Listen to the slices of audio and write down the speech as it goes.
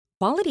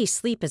Quality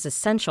sleep is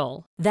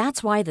essential.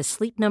 That's why the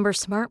Sleep Number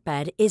Smart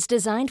Bed is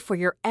designed for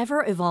your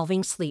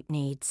ever-evolving sleep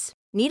needs.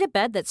 Need a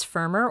bed that's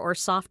firmer or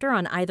softer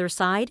on either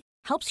side?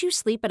 Helps you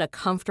sleep at a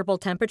comfortable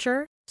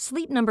temperature?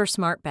 Sleep Number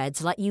Smart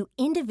Beds let you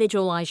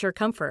individualize your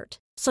comfort,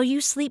 so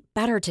you sleep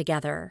better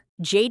together.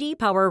 J.D.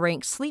 Power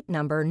ranks Sleep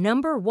Number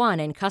number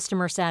one in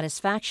customer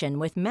satisfaction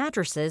with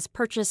mattresses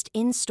purchased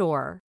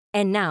in-store.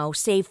 And now,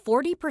 save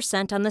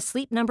 40% on the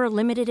Sleep Number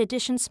Limited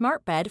Edition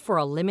Smart Bed for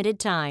a limited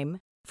time.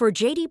 For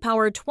J.D.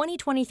 Power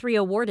 2023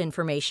 award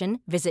information,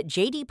 visit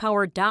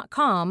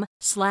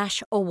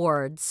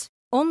jdpower.com/awards.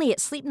 Only at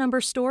Sleep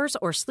Number stores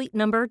or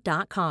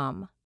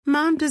sleepnumber.com.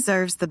 Mom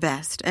deserves the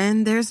best,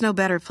 and there's no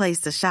better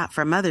place to shop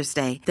for Mother's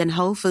Day than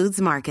Whole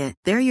Foods Market.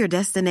 They're your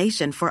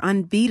destination for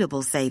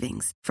unbeatable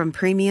savings, from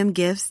premium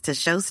gifts to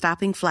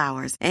show-stopping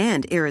flowers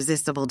and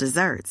irresistible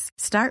desserts.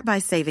 Start by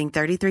saving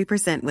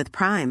 33% with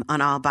Prime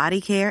on all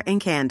body care and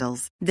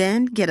candles.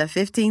 Then get a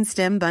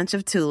 15-stem bunch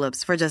of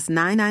tulips for just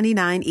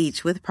 $9.99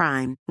 each with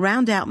Prime.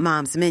 Round out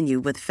Mom's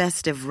menu with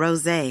festive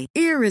rosé,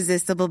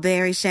 irresistible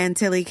berry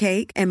chantilly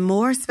cake, and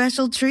more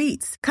special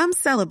treats. Come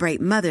celebrate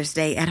Mother's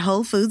Day at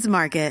Whole Foods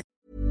Market.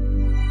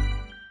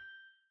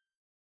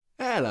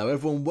 Hello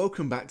everyone,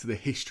 welcome back to the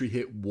History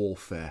Hit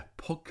Warfare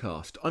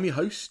podcast. I'm your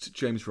host,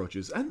 James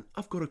Rogers, and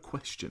I've got a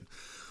question.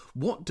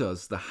 What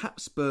does the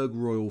Habsburg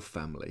royal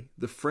family,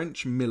 the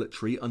French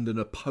military under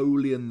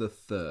Napoleon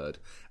III,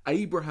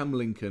 Abraham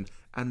Lincoln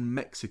and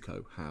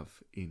Mexico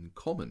have in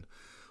common?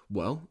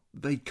 Well,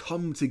 they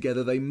come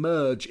together, they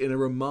merge in a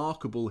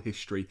remarkable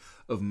history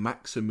of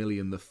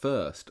Maximilian I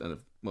and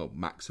of,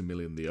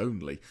 Maximilian the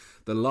Only,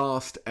 the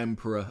last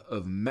emperor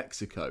of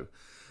Mexico.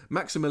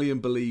 Maximilian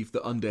believed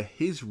that under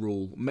his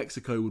rule,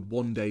 Mexico would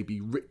one day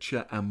be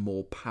richer and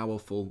more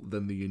powerful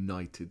than the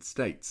United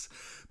States.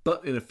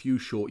 But in a few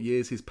short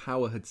years, his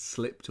power had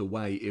slipped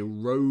away,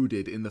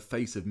 eroded in the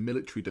face of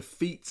military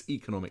defeats,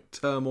 economic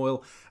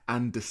turmoil,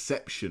 and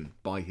deception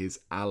by his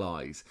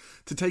allies.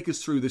 To take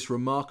us through this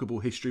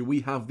remarkable history,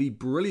 we have the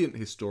brilliant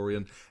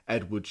historian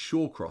Edward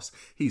Shawcross.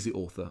 He's the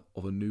author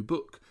of a new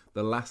book,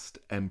 The Last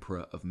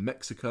Emperor of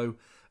Mexico,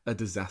 A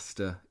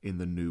Disaster in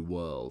the New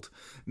World.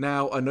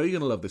 Now, I know you're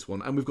going to love this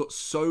one, and we've got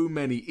so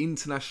many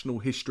international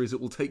histories that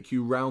will take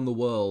you round the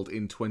world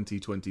in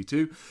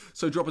 2022.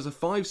 So drop us a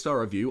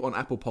 5-star review on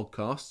Apple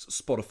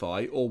Podcasts,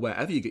 Spotify, or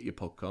wherever you get your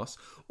podcasts,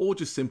 or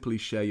just simply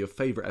share your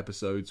favourite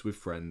episodes with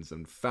friends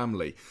and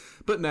family.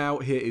 But now,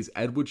 here is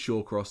Edward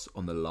Shawcross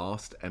on the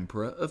last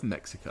Emperor of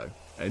Mexico.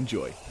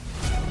 Enjoy.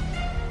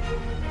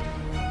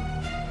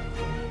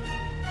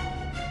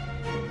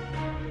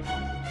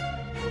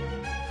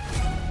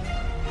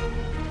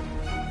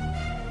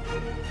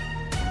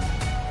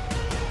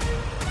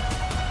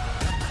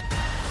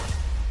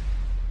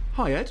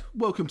 Hi Ed,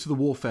 welcome to the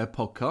Warfare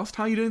podcast.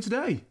 How are you doing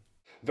today?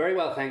 Very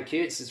well, thank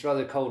you. It's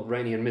rather cold,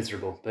 rainy and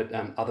miserable, but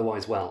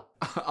otherwise well.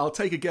 I'll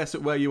take a guess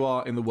at where you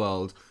are in the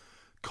world.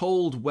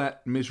 Cold,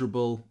 wet,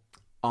 miserable.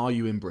 Are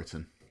you in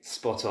Britain?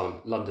 Spot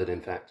on. London,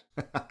 in fact.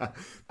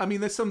 I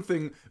mean, there's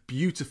something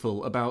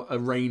beautiful about a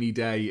rainy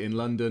day in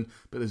London,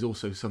 but there's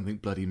also something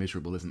bloody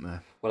miserable, isn't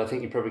there? Well, I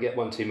think you probably get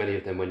one too many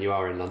of them when you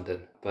are in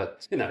London.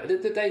 But, you know,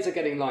 the days are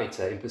getting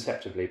lighter,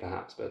 imperceptibly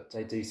perhaps, but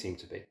they do seem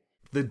to be.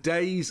 The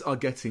days are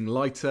getting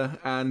lighter,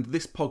 and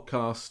this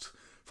podcast,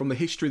 from the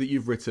history that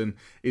you've written,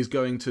 is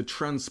going to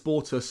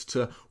transport us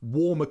to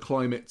warmer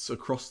climates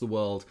across the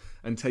world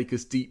and take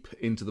us deep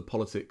into the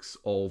politics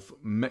of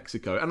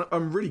Mexico. And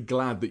I'm really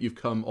glad that you've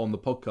come on the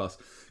podcast,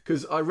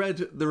 because I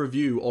read the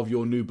review of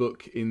your new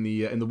book in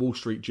the Wall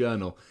Street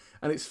Journal,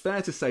 and it's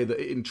fair to say that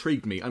it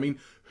intrigued me. I mean,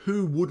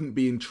 who wouldn't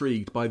be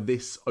intrigued by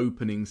this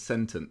opening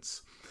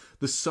sentence?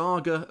 The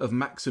saga of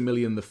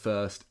Maximilian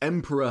I,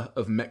 Emperor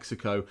of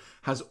Mexico,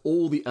 has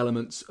all the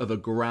elements of a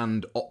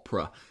grand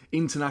opera.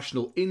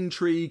 International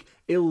intrigue,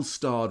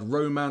 ill-starred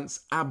romance,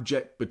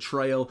 abject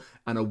betrayal,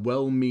 and a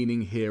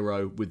well-meaning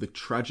hero with the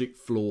tragic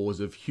flaws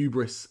of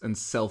hubris and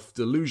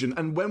self-delusion.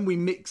 And when we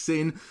mix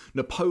in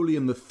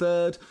Napoleon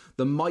III,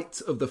 the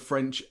might of the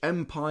French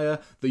Empire,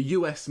 the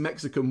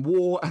US-Mexican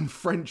War, and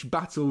French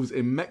battles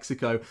in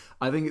Mexico,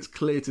 I think it's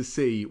clear to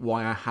see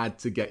why I had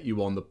to get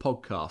you on the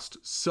podcast.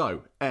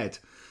 So, Ed,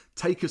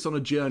 take us on a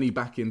journey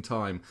back in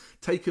time.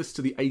 Take us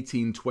to the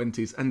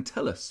 1820s and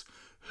tell us,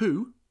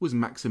 who was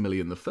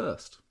Maximilian I?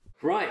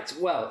 Right,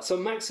 well, so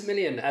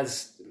Maximilian,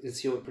 as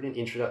is your brilliant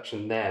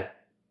introduction there,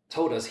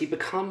 told us, he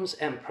becomes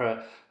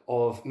Emperor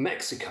of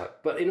Mexico.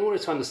 But in order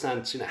to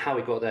understand how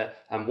he got there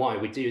and why,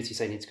 we do, as you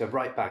say, need to go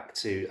right back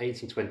to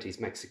 1820s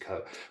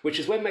Mexico, which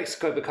is when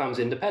Mexico becomes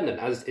independent,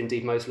 as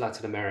indeed most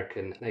Latin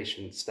American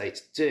nation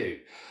states do.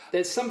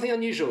 There's something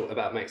unusual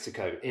about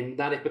Mexico in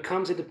that it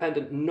becomes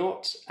independent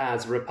not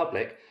as a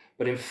republic,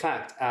 but in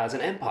fact as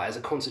an empire, as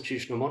a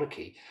constitutional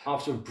monarchy,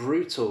 after a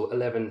brutal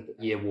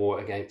 11-year war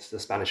against the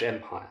Spanish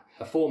Empire.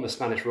 A former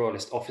Spanish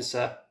royalist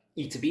officer,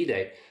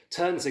 Iturbide,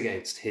 turns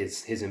against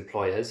his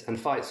employers and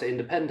fights for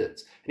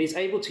independence. And he's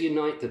able to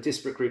unite the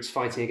disparate groups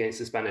fighting against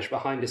the Spanish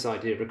behind this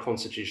idea of a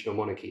constitutional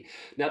monarchy.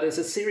 Now, there's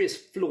a serious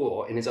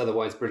flaw in his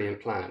otherwise brilliant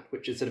plan,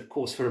 which is that, of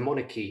course, for a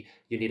monarchy,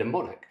 you need a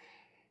monarch.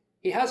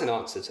 He has an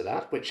answer to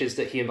that, which is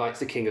that he invites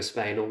the King of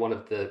Spain or one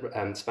of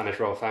the Spanish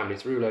royal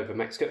families to rule over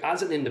Mexico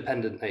as an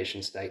independent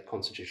nation state,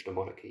 constitutional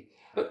monarchy,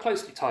 but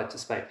closely tied to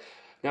Spain.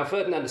 Now,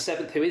 Ferdinand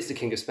VII, who is the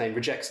King of Spain,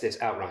 rejects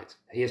this outright.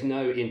 He has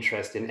no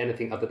interest in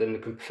anything other than the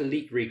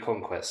complete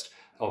reconquest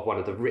of one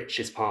of the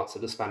richest parts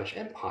of the Spanish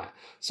Empire.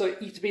 So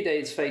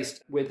Iturbide is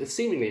faced with a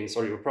seemingly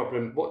insoluble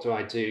problem. What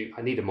do?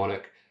 I need a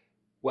monarch.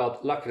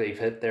 Well, luckily,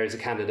 there is a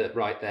candidate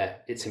right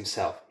there. It's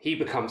himself. He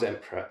becomes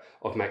Emperor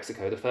of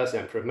Mexico, the first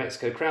Emperor of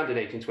Mexico, crowned in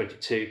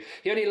 1822.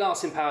 He only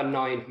lasts in power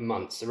 9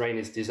 months. The reign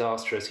is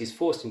disastrous. He's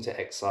forced into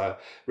exile,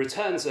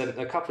 returns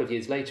a couple of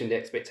years later in the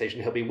expectation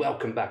he'll be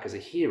welcomed back as a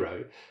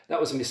hero. That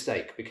was a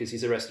mistake because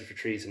he's arrested for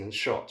treason and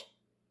shot.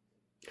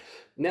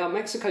 Now,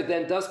 Mexico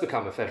then does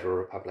become a federal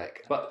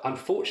republic, but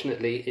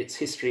unfortunately, its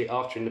history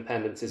after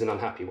independence is an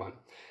unhappy one.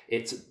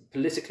 It's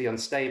politically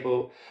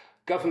unstable.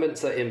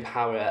 Governments are in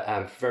power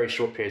for very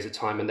short periods of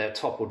time, and they're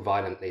toppled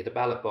violently. The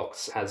ballot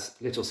box has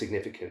little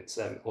significance,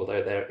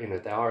 although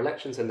there are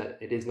elections and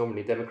it is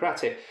nominally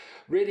democratic.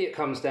 Really, it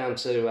comes down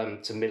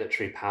to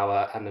military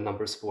power and the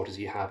number of supporters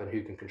you have and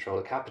who can control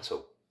the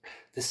capital.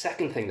 The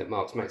second thing that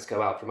marks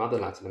Mexico out from other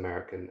Latin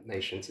American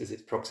nations is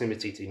its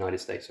proximity to the United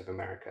States of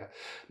America.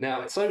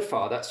 Now, so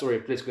far, that story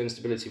of political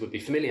instability would be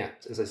familiar,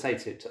 as I say,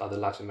 to other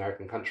Latin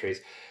American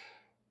countries.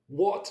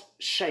 What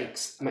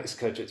shakes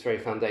Mexico to its very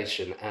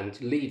foundation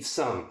and leads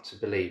some to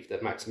believe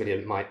that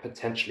Maximilian might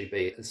potentially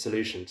be a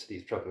solution to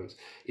these problems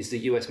is the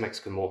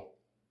US-Mexican War.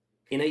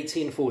 In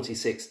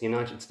 1846, the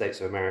United States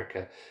of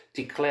America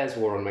declares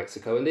war on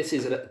Mexico, and this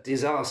is a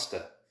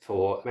disaster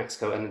for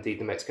Mexico and indeed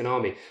the Mexican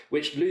army,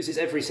 which loses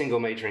every single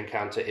major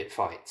encounter it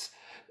fights.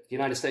 The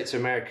United States of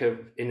America,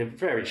 in a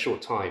very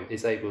short time,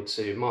 is able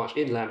to march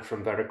inland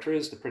from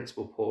Veracruz, the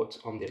principal port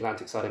on the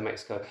Atlantic side of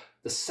Mexico,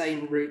 the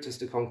same route as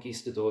the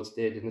conquistadors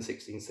did in the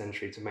 16th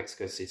century to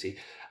Mexico City.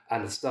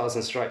 And the Stars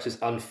and Stripes is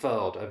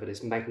unfurled over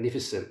this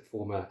magnificent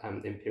former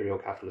imperial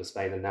capital of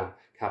Spain and now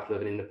capital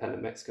of an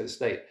independent Mexico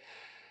state.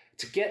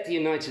 To get the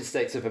United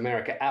States of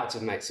America out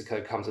of Mexico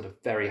comes at a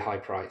very high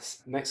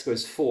price. Mexico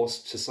is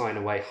forced to sign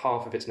away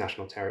half of its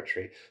national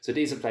territory. So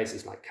these are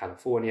places like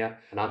California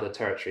and other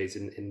territories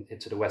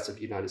into the west of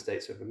the United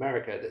States of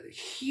America,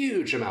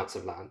 huge amounts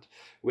of land,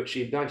 which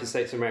the United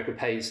States of America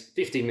pays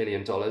 $50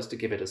 million to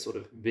give it a sort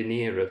of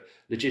veneer of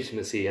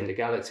legitimacy and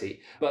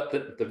legality.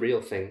 But the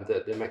real thing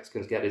that the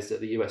Mexicans get is that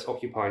the US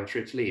occupying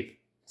troops leave.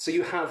 So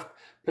you have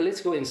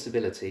political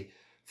instability,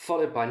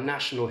 followed by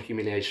national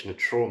humiliation and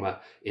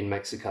trauma in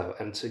Mexico.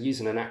 And to use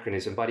an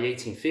anachronism, by the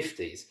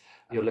 1850s,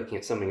 you're looking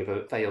at something of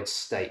a failed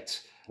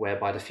state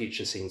whereby the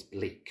future seems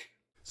bleak.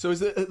 So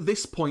is it at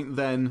this point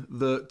then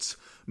that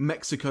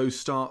Mexico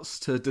starts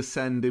to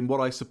descend in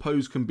what I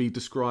suppose can be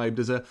described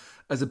as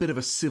a bit of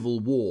a civil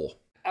war?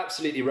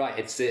 Absolutely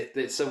right.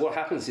 So what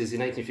happens is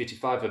in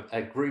 1855,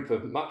 a group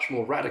of much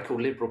more radical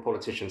liberal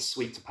politicians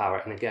sweep to power,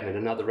 and again in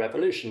another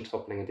revolution,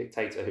 toppling a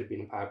dictator who'd been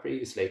in power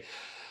previously.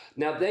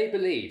 Now, they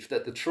believe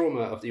that the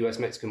trauma of the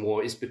US-Mexican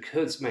War is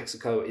because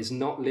Mexico is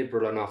not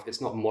liberal enough,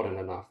 it's not modern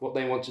enough. What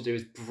they want to do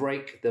is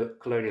break the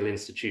colonial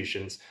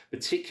institutions,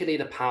 particularly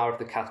the power of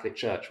the Catholic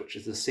Church, which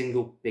is the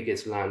single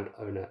biggest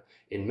landowner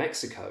in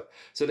Mexico.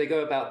 So they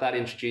go about that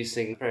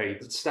introducing very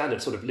standard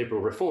sort of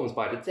liberal reforms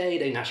by the day.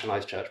 They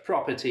nationalize church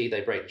property,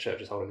 they break the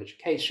church's hold on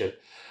education.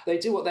 They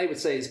do what they would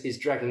say is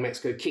dragging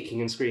Mexico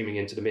kicking and screaming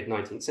into the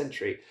mid-19th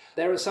century.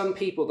 There are some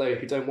people, though,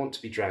 who don't want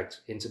to be dragged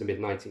into the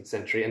mid-19th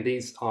century, and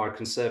these are a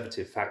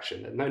conservative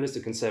faction, known as the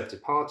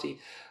Conservative Party.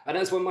 And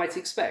as one might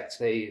expect,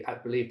 they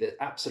believe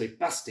the absolute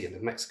bastion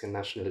of Mexican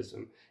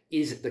nationalism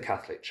is the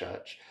Catholic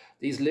Church.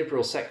 These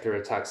liberal secular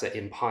attacks are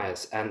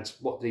impious, and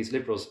what these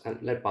liberals,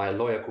 led by a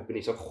lawyer called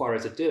Benito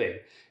Juarez, are doing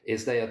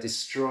is they are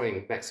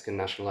destroying Mexican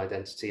national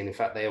identity, and in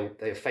fact they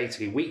are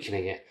fatally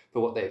weakening it for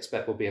what they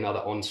expect will be another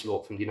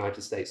onslaught from the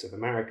United States of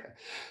America.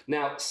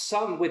 Now,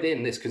 some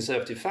within this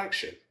conservative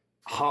faction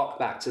hark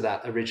back to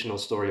that original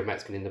story of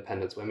Mexican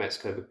independence, where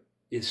Mexico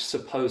is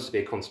supposed to be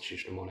a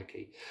constitutional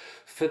monarchy.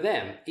 For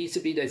them,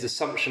 Iturbide's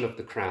assumption of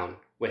the crown,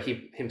 where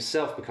he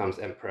himself becomes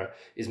emperor,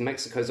 is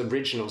Mexico's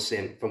original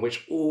sin from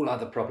which all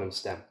other problems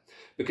stem.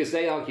 Because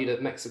they argue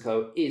that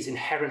Mexico is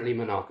inherently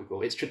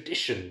monarchical. Its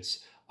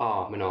traditions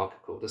are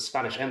monarchical. The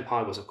Spanish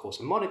Empire was, of course,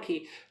 a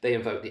monarchy. They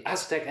invoked the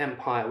Aztec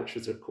Empire, which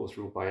was, of course,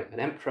 ruled by an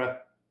emperor.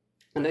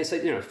 And they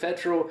say,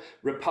 federal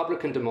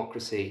republican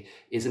democracy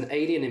is an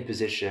alien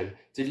imposition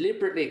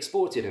deliberately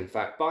exported, in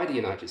fact, by the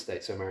United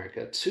States of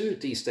America to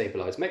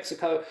destabilize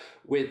Mexico,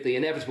 with the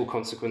inevitable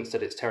consequence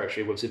that its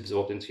territory was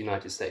absorbed into the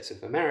United States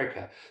of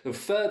America. The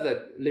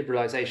further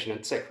liberalization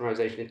and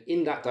secularization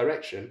in that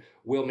direction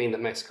will mean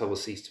that Mexico will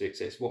cease to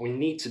exist. What we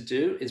need to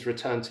do is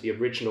return to the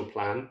original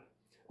plan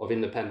of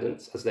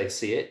independence as they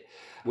see it,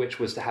 which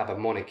was to have a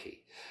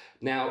monarchy.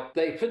 Now,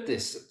 they put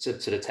this to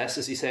the test,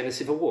 as you say, in a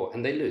civil war,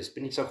 and they lose.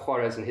 Benito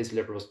Juarez and his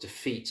liberals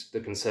defeat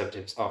the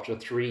conservatives after a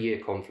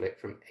 3-year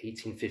conflict from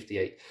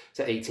 1858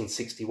 to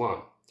 1861.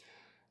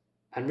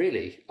 And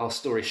really, our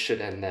story should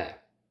end there.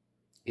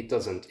 It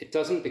doesn't. It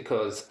doesn't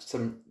because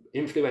some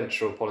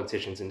influential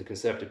politicians in the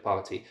Conservative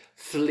Party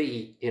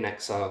flee in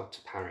exile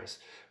to Paris,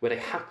 where they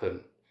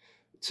happen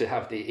to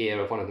have the ear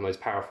of one of the most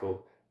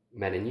powerful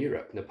men in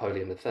Europe,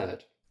 Napoleon III.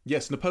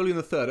 Yes, Napoleon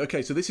III.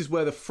 Okay, so this is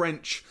where the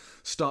French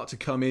start to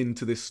come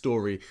into this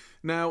story.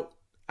 Now,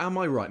 am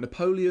I right?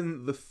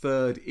 Napoleon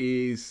III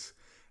is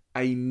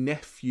a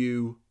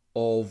nephew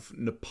of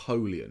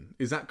Napoleon.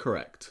 Is that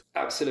correct?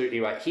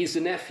 Absolutely right. He's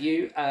the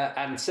nephew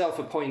and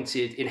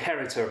self-appointed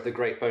inheritor of the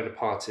great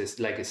Bonapartist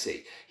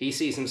legacy. He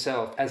sees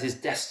himself as his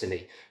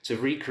destiny to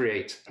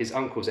recreate his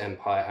uncle's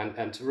empire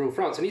and to rule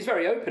France. And he's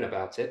very open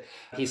about it.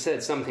 He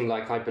said something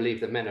like, I believe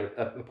that men are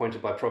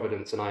appointed by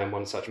Providence and I am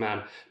one such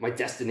man. My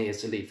destiny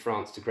is to lead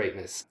France to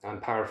greatness.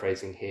 I'm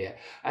paraphrasing here.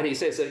 And he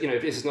says that,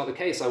 if this is not the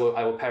case, I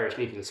will perish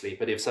needlessly.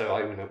 But if so,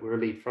 I will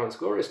lead France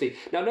gloriously.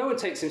 Now, no one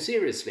takes him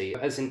seriously,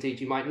 as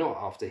indeed you might not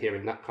after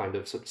hearing that kind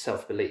of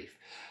self-belief.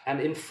 And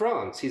in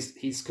France,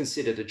 he's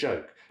considered a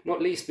joke,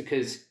 not least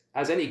because,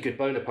 as any good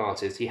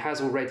Bonapartist, he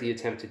has already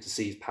attempted to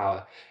seize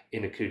power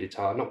in a coup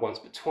d'etat, not once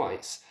but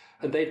twice.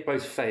 And they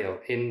both fail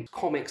in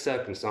comic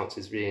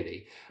circumstances,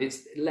 really.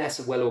 It's less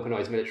a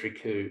well-organised military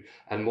coup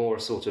and more a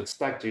sort of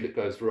stag do that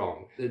goes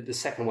wrong. The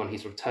second one, he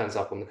sort of turns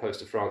up on the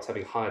coast of France,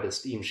 having hired a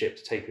steamship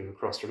to take him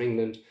across from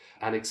England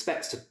and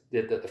expects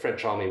that the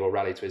French army will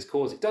rally to his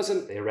cause. It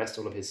doesn't. They arrest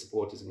all of his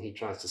supporters and he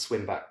tries to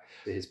swim back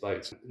to his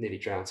boat, nearly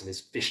drowns and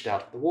is fished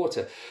out of the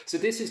water. So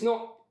this is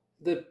not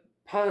the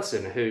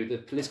person who the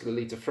political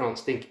elite of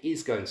France think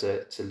is going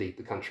to lead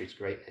the country to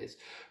greatness.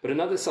 But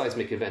another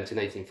seismic event in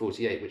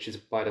 1848, which is,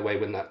 by the way,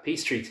 when that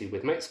peace treaty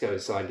with Mexico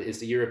is signed, is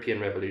the European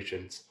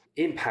revolutions.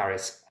 In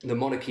Paris, the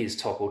monarchy is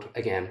toppled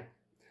again,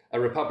 a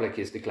republic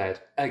is declared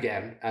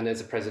again, and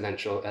there's a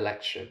presidential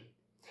election.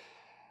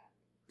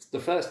 The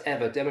first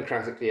ever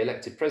democratically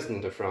elected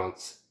president of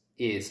France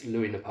is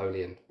Louis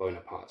Napoleon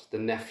Bonaparte, the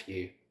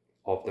nephew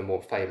of the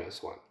more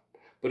famous one.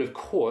 But of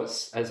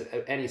course, as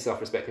any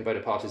self-respecting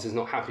Bonapartist is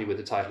not happy with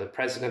the title of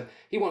president,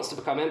 he wants to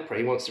become emperor.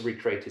 He wants to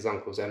recreate his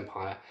uncle's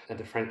empire and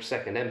the French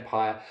Second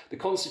Empire. The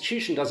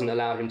constitution doesn't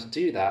allow him to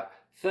do that.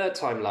 Third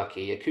time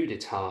lucky, a coup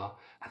d'etat.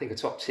 I think a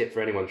top tip for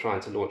anyone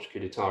trying to launch a coup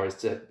d'etat is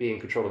to be in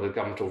control of the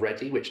government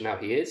already, which now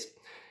he is.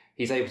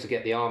 He's able to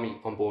get the army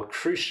on board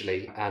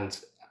crucially, and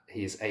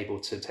he's able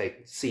to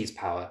seize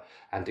power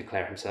and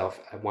declare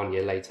himself 1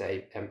 year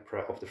later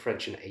emperor of the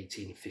French in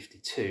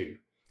 1852.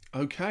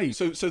 Okay,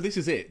 so this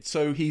is it.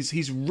 So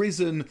he's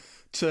risen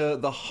to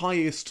the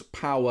highest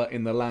power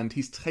in the land.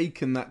 He's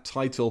taken that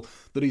title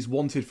that he's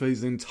wanted for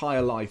his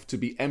entire life, to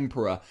be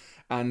emperor,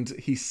 and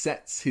he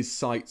sets his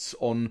sights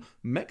on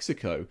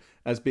Mexico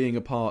as being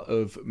a part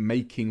of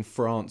making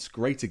France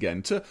great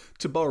again, to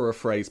borrow a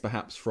phrase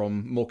perhaps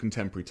from more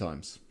contemporary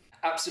times.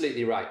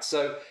 Absolutely right.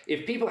 So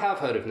if people have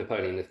heard of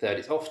Napoleon III,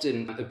 it's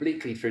often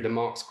obliquely through the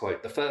Marx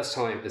quote, the first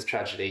time as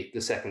tragedy, the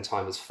second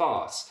time as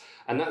farce.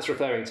 And that's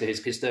referring to his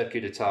third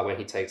coup d'etat when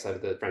he takes over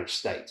the French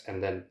state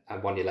and then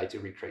 1 year later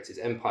recreates his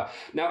empire.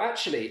 Now,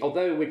 actually,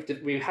 although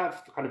we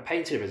have kind of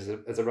painted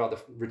him as a rather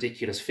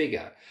ridiculous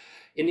figure,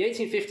 in the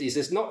 1850s,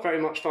 there's not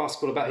very much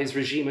farcical about his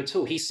regime at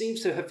all. He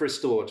seems to have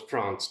restored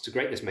France to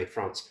greatness, made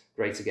France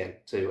great again,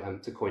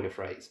 to coin a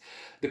phrase.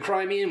 The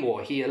Crimean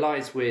War, he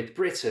allies with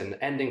Britain,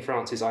 ending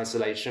France's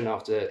isolation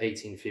after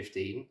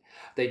 1815.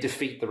 They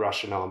defeat the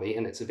Russian army,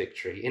 and it's a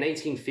victory. In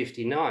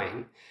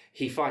 1859,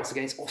 he fights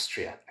against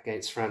Austria,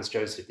 against Franz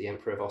Joseph, the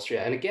Emperor of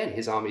Austria. And again,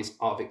 his armies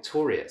are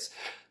victorious.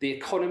 The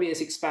economy is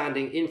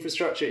expanding,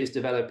 infrastructure is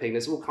developing.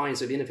 There's all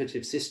kinds of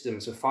innovative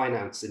systems of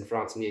finance in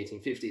France in the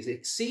 1850s.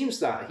 It seems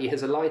that he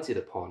has alighted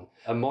upon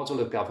a model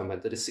of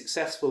government that is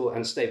successful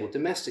and stable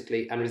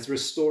domestically and is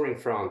restoring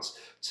France,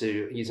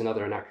 to use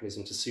another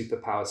anachronism, to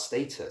superpower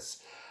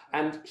status.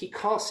 And he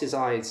casts his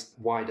eyes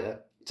wider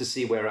to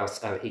see where else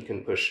he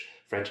can push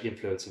French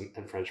influence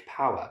and French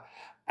power.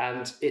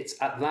 And it's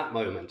at that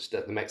moment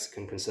that the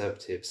Mexican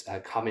conservatives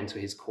come into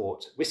his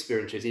court, whisper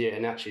into his ear,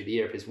 and actually the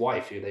ear of his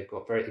wife, who they've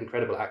got very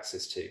incredible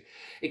access to,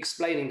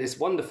 explaining this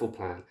wonderful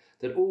plan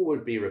that all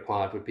would be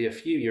required would be a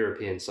few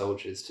European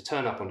soldiers to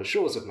turn up on the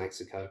shores of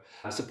Mexico,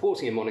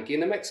 supporting a monarchy,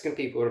 and the Mexican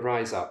people would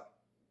rise up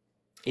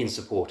in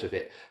support of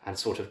it and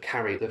sort of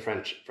carry the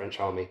French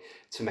army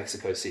to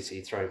Mexico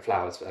City, throwing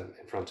flowers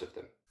in front of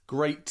them.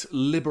 Great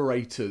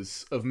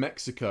liberators of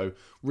Mexico,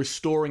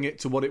 restoring it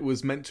to what it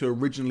was meant to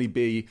originally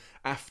be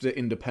after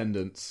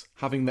independence,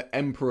 having the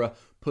emperor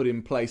put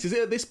in place. Is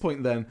it at this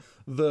point then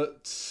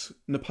that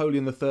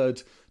Napoleon III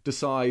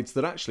decides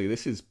that actually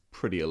this is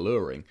pretty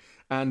alluring,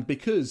 and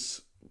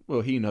because,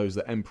 well, he knows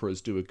that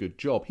emperors do a good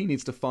job, he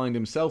needs to find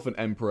himself an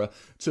emperor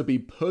to be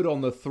put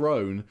on the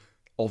throne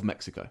of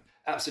Mexico?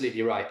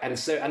 Absolutely right. And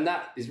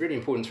that is really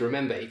important to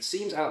remember. It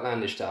seems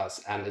outlandish to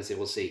us, and as you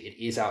will see,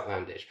 it is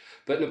outlandish.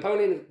 But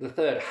Napoleon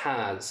III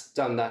has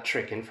done that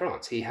trick in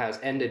France. He has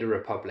ended a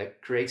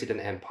republic, created an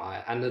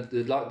empire, and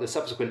the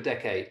subsequent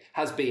decade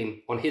has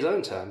been, on his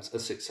own terms, a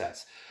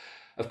success.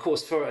 Of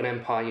course, for an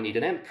empire, you need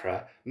an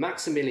emperor.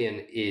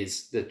 Maximilian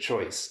is the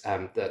choice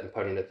that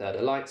Napoleon III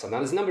alights on. Now,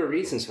 there's a number of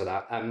reasons for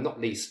that,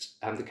 not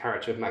least the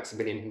character of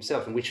Maximilian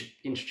himself, and we should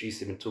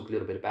introduce him and talk a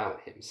little bit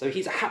about him. So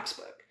he's a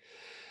Habsburg.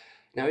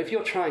 Now, if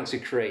you're trying to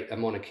create a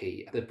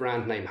monarchy, the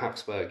brand name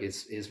Habsburg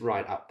is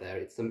right up there.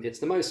 It's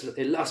the most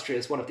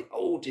illustrious, one of the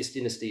oldest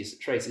dynasties that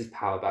traces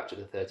power back to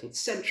the 13th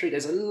century.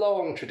 There's a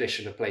long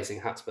tradition of placing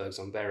Habsburgs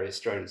on various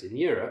thrones in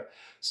Europe,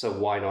 so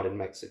why not in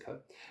Mexico?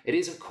 It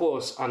is, of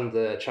course,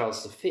 under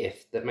Charles V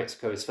that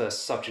Mexico is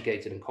first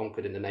subjugated and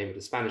conquered in the name of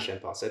the Spanish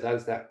Empire, so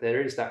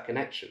there is that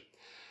connection.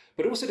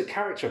 But also the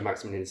character of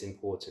Maximilian is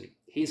important.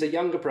 He's a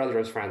younger brother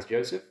of Franz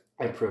Joseph,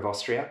 Emperor of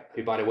Austria,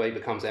 who, by the way,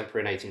 becomes emperor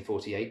in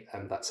 1848,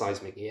 that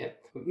seismic year.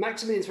 But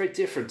Maximilian is very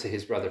different to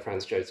his brother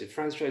Franz Joseph.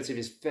 Franz Joseph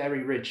is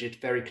very rigid,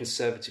 very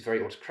conservative,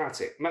 very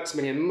autocratic.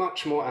 Maximilian,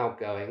 much more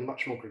outgoing,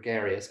 much more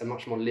gregarious, and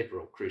much more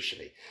liberal,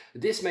 crucially.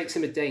 This makes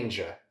him a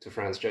danger to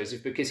Franz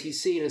Joseph because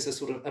he's seen as a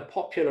sort of a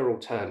popular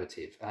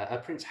alternative, a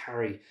Prince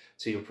Harry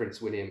to your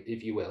Prince William,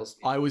 if you will.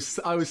 I was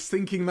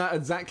thinking that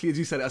exactly as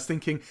you said it. I was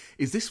thinking,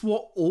 is this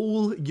what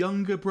all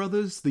younger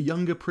brothers, the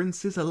younger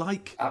princes, are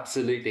like?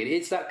 Absolutely.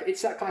 It's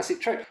that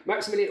classic trope.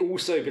 Maximilian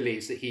also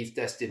believes that he's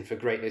destined for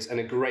greatness and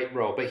a great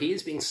role, but he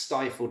is being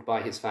stifled by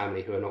his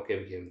family who are not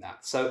giving him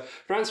that. So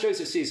Franz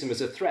Joseph sees him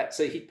as a threat,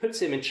 so he puts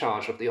him in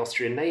charge of the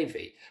Austrian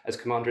Navy as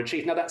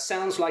commander-in-chief. Now, that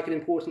sounds like an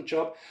important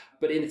job,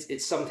 but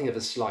it's something of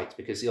a slight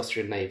because the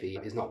Austrian Navy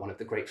is not one of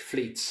the great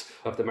fleets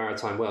of the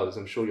maritime world, as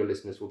I'm sure your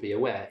listeners will be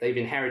aware. They've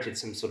inherited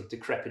some sort of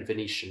decrepit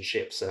Venetian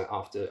ships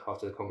after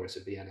the Congress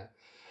of Vienna.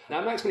 Now,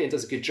 Maximilian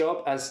does a good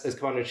job as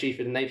commander-in-chief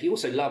in the Navy. He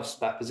also loves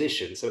that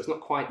position, so it's not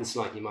quite the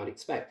slight you might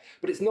expect.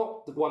 But it's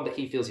not the one that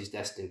he feels he's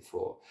destined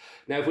for.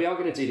 Now, if we are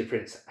going to do the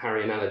Prince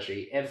Harry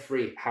analogy,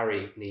 every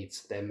Harry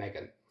needs their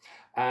Meghan.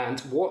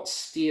 And what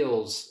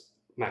steals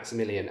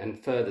Maximilian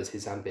and furthers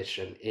his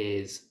ambition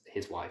is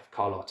his wife,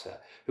 Carlotta,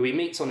 who he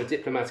meets on a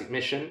diplomatic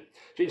mission.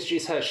 To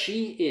introduce her,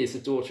 she is the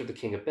daughter of the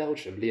King of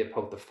Belgium,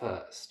 Leopold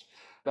I.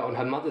 But on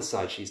her mother's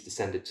side, she's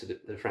descended to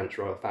the French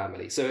royal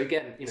family. So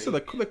again, so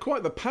they're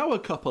quite the power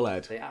couple,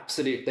 Ed. They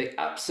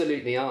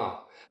absolutely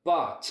are.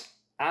 But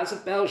as a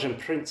Belgian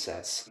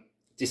princess,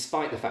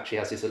 despite the fact she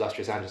has this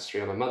illustrious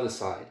ancestry on her mother's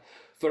side,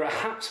 for a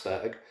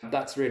Habsburg,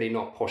 that's really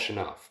not posh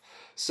enough.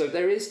 So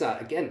there is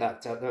that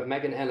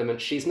Meghan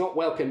element. She's not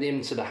welcomed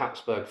into the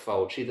Habsburg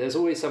fold. There's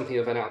always something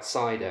of an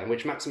outsider, in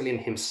which Maximilian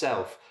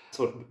himself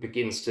sort of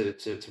begins to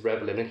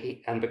revel in,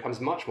 and becomes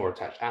much more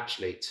attached,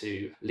 actually,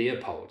 to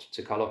Leopold,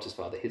 to Carlotta's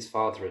father, his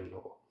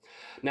father-in-law.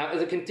 Now,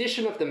 as a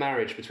condition of the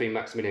marriage between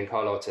Maximilian and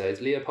Carlotta, is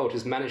Leopold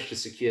has managed to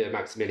secure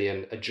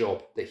Maximilian a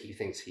job that he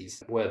thinks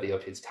he's worthy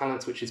of his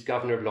talents, which is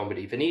governor of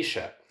Lombardy,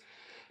 Venetia,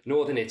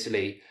 northern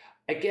Italy.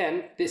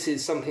 Again, this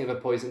is something of a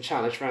poisoned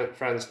challenge.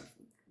 Franz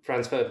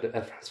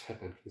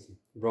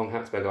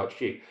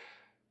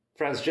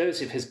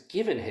Joseph has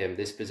given him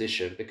this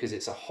position because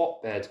it's a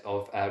hotbed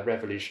of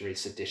revolutionary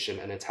sedition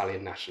and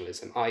Italian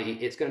nationalism, i.e.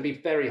 it's going to be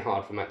very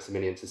hard for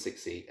Maximilian to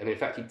succeed. And in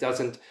fact, he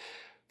doesn't.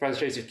 Franz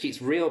Joseph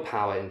keeps real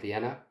power in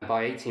Vienna.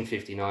 By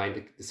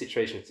 1859, the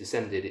situation has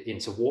descended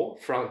into war.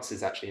 France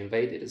is actually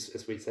invaded,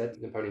 as we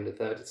said. Napoleon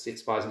III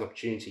spies an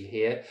opportunity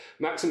here.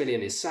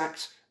 Maximilian is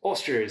sacked.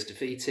 Austria is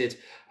defeated.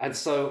 And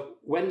so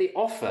when the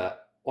offer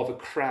of a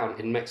crown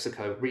in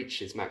Mexico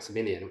reaches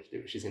Maximilian,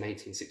 which is in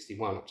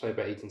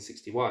October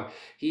 1861,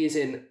 he is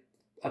in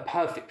a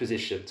perfect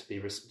position to be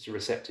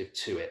receptive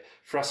to it.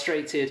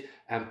 Frustrated,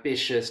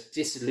 ambitious,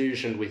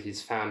 disillusioned with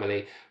his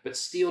family, but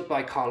steeled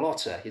by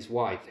Carlotta, his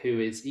wife, who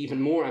is even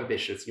more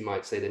ambitious, you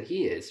might say, than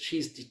he is.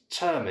 She's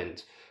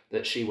determined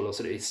that she will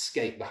sort of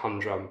escape the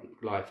humdrum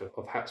life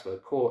of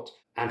Habsburg court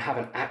and have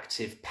an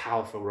active,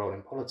 powerful role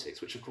in politics,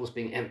 which, of course,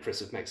 being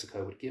Empress of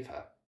Mexico would give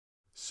her.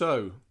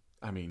 So,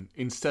 I mean,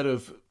 instead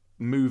of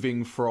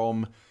moving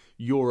from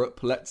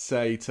Europe, let's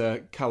say,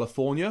 to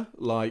California,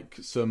 like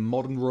some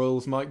modern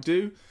royals might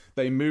do,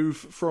 they move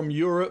from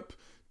Europe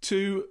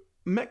to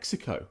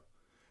Mexico.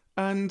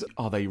 And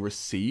are they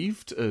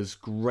received as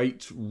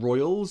great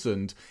royals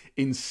and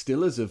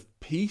instillers of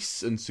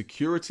peace and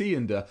security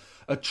and a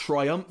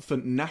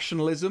triumphant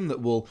nationalism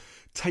that will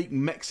take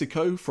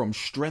Mexico from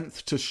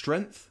strength to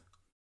strength?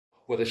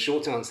 Well, the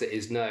short answer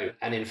is no.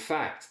 And in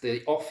fact,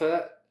 the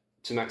offer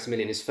to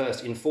Maximilian is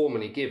first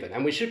informally given.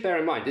 And we should bear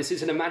in mind, this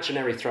is an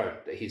imaginary throne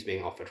that he's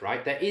being offered,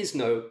 right? There is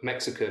no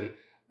Mexican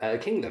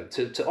kingdom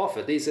to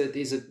offer. These are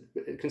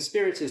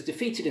conspirators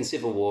defeated in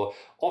civil war,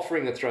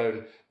 offering a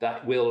throne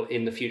that will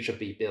in the future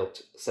be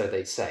built, so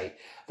they say.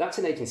 That's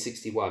in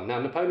 1861. Now,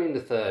 Napoleon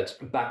III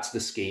backs the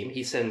scheme.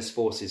 He sends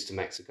forces to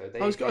Mexico.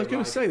 I was going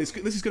to say, this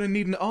is going to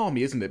need an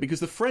army, isn't it? Because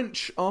the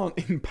French aren't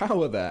in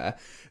power there.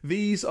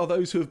 These are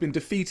those who have been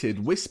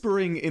defeated,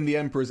 whispering in the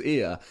emperor's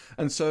ear.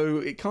 And so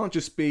it can't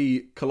just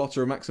be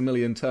Carlotta and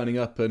Maximilian turning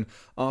up and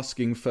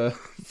asking for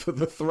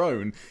the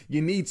throne.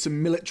 You need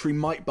some military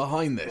might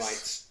behind this.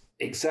 Right.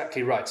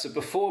 Exactly right. So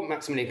before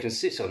Maximilian can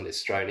sit on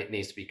this throne, it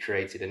needs to be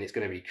created, and it's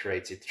going to be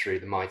created through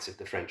the might of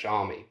the French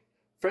army.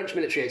 French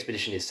military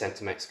expedition is sent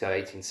to Mexico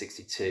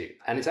 1862,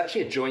 and it's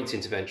actually a joint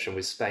intervention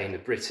with Spain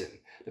and Britain.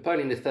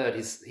 Napoleon III,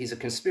 he's a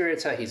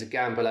conspirator, he's a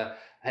gambler,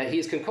 He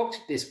has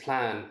concocted this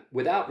plan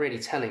without really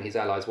telling his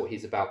allies what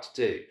he's about to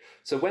do.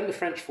 So when the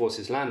French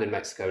forces land in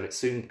Mexico, and it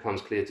soon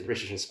becomes clear to the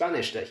British and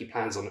Spanish that he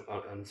plans on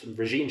some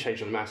regime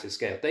change on a massive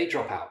scale, they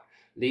drop out,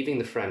 leaving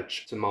the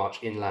French to march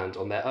inland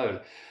on their own.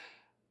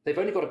 They've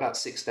only got about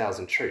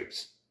 6,000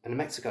 troops, and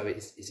Mexico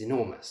is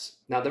enormous.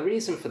 Now, the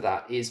reason for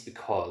that is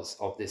because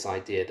of this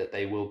idea that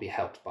they will be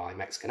helped by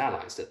Mexican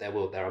allies, that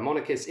there are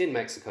monarchists in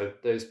Mexico.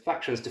 Those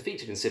factions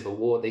defeated in civil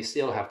war, they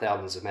still have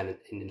thousands of men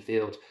in the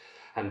field,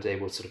 and they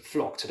will sort of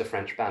flock to the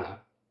French banner.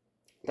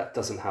 That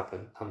doesn't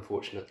happen,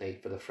 unfortunately,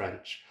 for the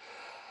French.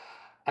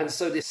 And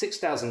so the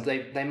 6,000,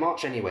 they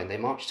march anyway. They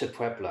march to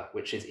Puebla,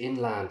 which is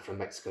inland from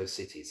Mexico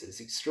City. So it's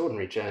an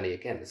extraordinary journey,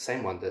 again, the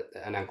same one that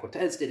Hernán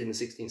Cortés did in the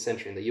 16th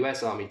century and the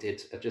US Army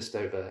did just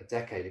over a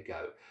decade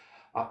ago,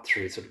 up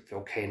through sort of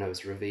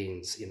volcanoes,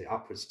 ravines,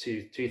 upwards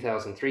to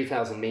 2,000,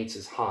 3,000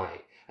 meters high.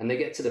 And they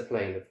get to the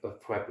plain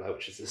of Puebla,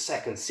 which is the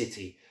second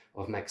city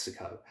of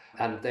Mexico,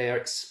 and they are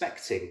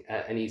expecting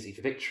an easy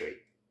victory.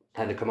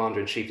 And the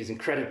commander-in-chief is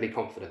incredibly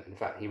confident. In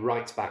fact, he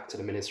writes back to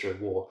the Minister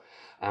of War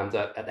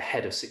that at the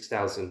head of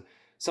 6,000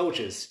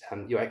 soldiers,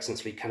 Your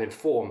Excellency can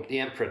inform the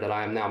Emperor that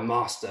I am now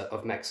master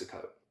of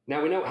Mexico.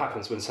 Now, we know what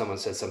happens when someone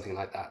says something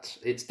like that.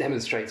 It's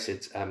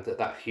demonstrated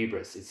that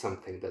hubris is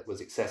something that was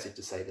excessive,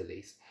 to say the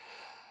least.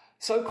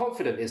 So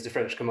confident is the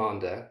French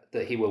commander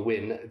that he will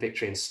win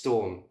victory and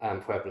storm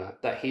Puebla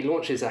that he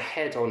launches a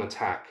head-on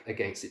attack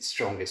against its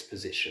strongest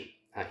position.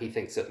 He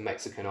thinks that the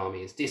Mexican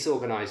army is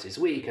disorganized, is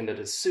weak, and that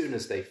as soon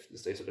as they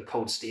sort of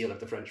cold steel of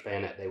the French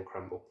bayonet, they will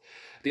crumble.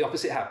 The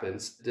opposite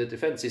happens. The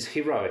defense is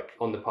heroic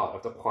on the part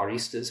of the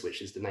Juaristas,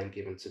 which is the name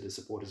given to the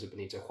supporters of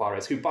Benito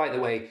Juarez, who, by the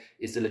way,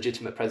 is the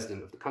legitimate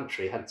president of the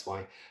country, hence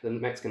why the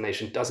Mexican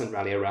nation doesn't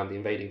rally around the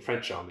invading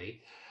French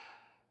army.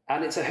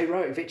 And it's a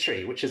heroic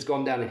victory, which has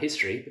gone down in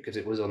history, because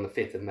it was on the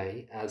 5th of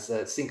May, as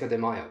Cinco de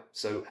Mayo.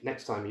 So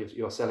next time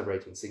you're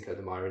celebrating Cinco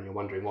de Mayo and you're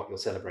wondering what you're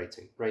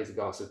celebrating, raise a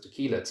glass of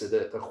tequila to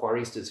the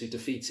Juaristas who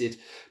defeated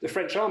the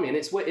French army. And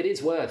it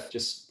is worth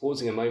just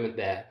pausing a moment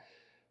there,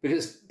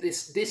 because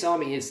this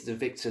army is the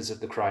victors of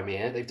the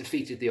Crimea. They've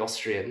defeated the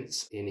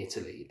Austrians in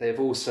Italy. They've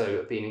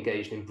also been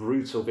engaged in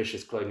brutal,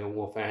 vicious colonial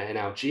warfare in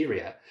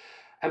Algeria.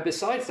 And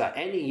besides that,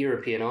 any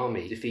European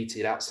army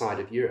defeated outside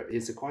of Europe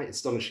is a quite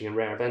astonishing and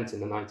rare event in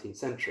the 19th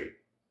century.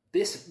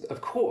 This,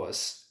 of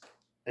course,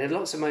 there are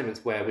lots of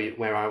moments where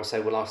I will say,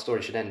 well, our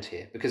story should end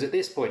here. Because at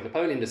this point,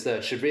 Napoleon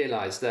III should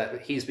realise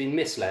that he's been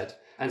misled.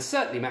 And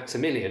certainly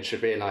Maximilian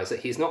should realise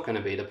that he's not going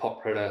to be the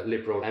popular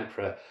liberal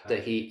emperor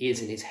that he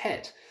is in his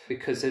head.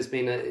 Because there's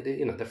been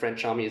the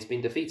French army has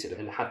been defeated.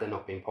 And had there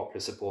not been popular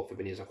support for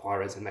Benito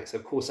Juarez in Mexico,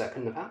 of course that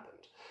couldn't have happened.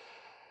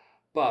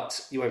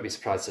 But you won't be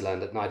surprised to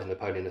learn that neither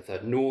Napoleon III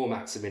nor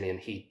Maximilian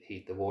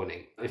heed the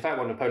warning. In fact,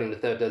 what Napoleon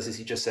III does is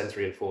he just sends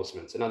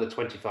reinforcements, another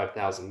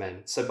 25,000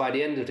 men. So by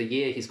the end of the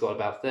year, he's got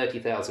about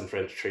 30,000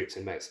 French troops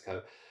in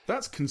Mexico.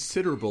 That's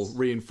considerable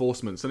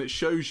reinforcements, and it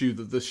shows you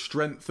that the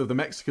strength of the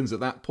Mexicans at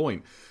that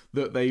point,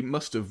 that they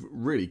must have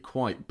really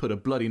quite put a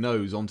bloody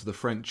nose onto the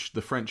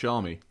French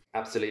army.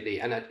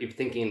 Absolutely. And if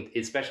thinking,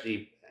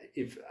 especially...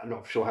 I'm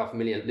not sure how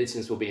familiar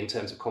listeners will be in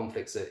terms of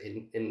conflicts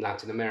in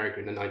Latin America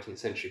in the 19th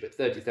century, but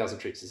 30,000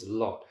 troops is a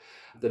lot.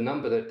 The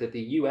number that the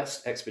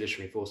US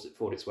expeditionary force that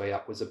fought its way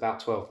up was about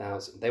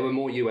 12,000. There were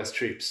more US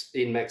troops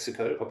in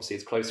Mexico. Obviously,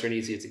 it's closer and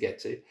easier to get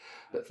to,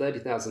 but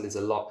 30,000 is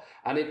a lot.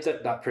 And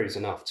that proves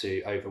enough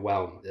to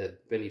overwhelm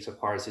Benito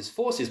Juarez's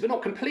forces, but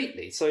not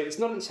completely. So it's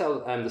not until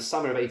the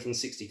summer of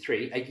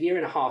 1863, a year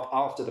and a half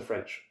after the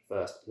French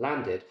first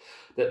landed,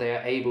 that they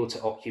are able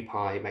to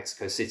occupy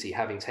Mexico City,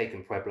 having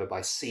taken Puebla by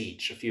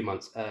siege a few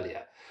months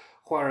earlier.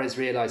 Juarez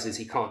realizes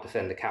he can't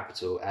defend the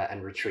capital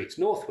and retreats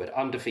northward,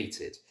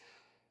 undefeated.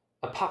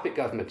 A puppet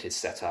government is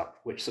set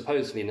up, which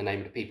supposedly in the name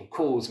of the people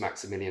calls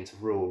Maximilian to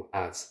rule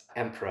as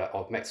Emperor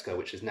of Mexico,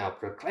 which is now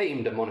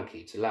proclaimed a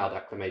monarchy to loud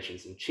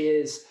acclamations and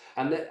cheers.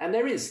 And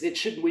there is,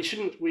 we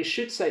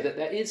should say that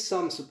there is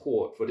some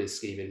support for this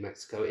scheme in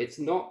Mexico. It's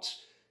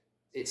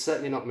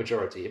certainly not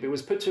majority. If it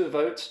was put to a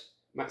vote,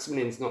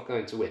 Maximilian's not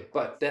going to win.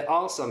 But there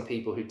are some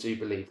people who do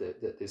believe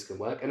that this can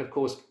work. And of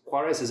course,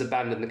 Juarez has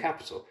abandoned the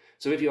capital.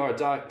 So if you are a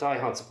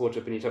die-hard supporter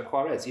of Benito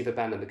Juarez, you've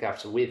abandoned the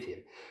capital with him.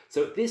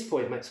 So at this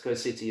point, Mexico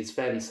City is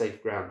fairly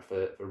safe ground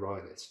for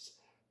royalists.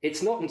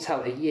 It's not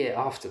until a year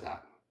after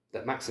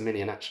that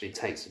Maximilian actually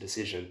takes the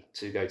decision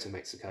to go to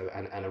Mexico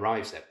and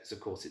arrives there. Because of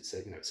course it's a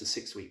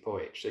 6-week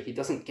voyage. So he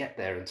doesn't get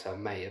there until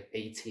May of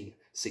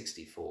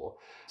 1864.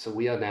 So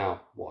we are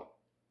now,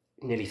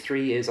 nearly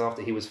 3 years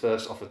after he was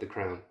first offered the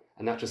crown.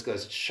 And that just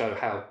goes to show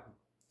how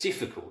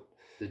difficult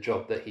the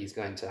job that he's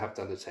going to have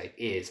to undertake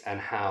is, and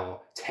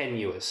how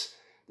tenuous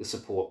the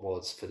support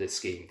was for this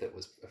scheme that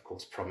was, of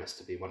course, promised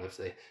to be one of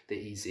the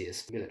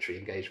easiest military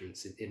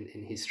engagements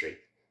in history.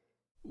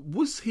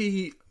 Was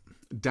he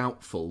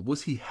doubtful?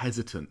 Was he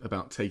hesitant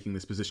about taking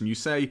this position? You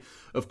say,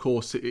 of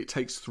course, it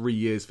takes 3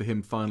 years for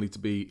him finally to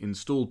be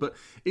installed, but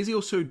is he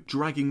also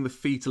dragging the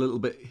feet a little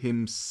bit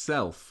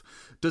himself?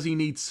 Does he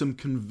need some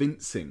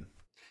convincing?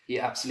 He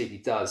absolutely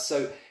does.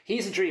 So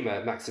he's a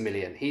dreamer,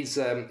 Maximilian. He's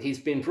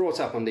been brought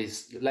up on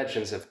these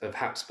legends of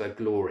Habsburg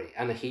glory,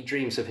 and he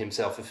dreams of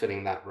himself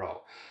fulfilling that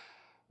role.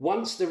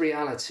 Once the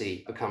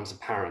reality becomes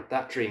apparent,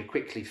 that dream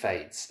quickly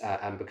fades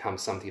and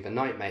becomes something of a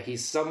nightmare.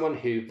 He's someone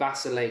who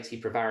vacillates, he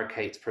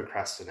prevaricates,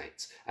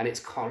 procrastinates. And it's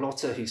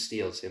Carlotta who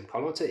steals him.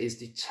 Carlotta is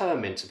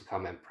determined to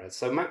become empress.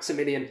 So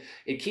Maximilian,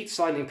 it keeps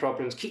finding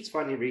problems, keeps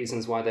finding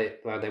reasons why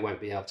they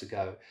won't be able to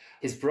go.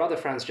 His brother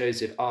Franz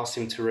Joseph asks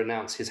him to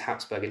renounce his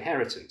Habsburg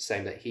inheritance,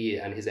 saying that he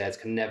and his heirs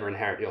can never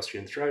inherit the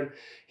Austrian throne.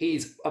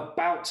 He's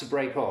about to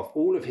break off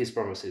all of his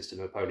promises to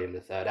Napoleon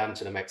III and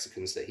to the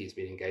Mexicans that he's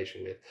been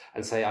engaging with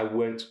and say, I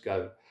won't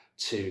go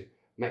to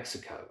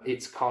Mexico.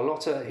 It's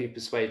Carlotta who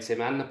persuades him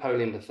and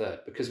Napoleon III,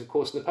 because of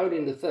course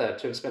Napoleon III,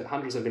 to have spent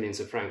hundreds of millions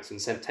of francs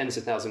and sent tens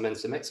of thousands of men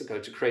to Mexico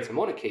to create a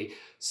monarchy,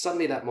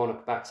 suddenly that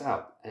monarch backs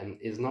out and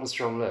is not a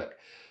strong look.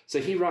 So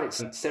he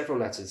writes several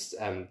letters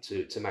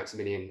to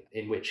Maximilian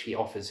in which he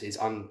offers his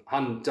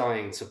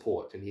undying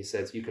support. And he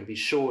says, you can be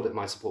sure that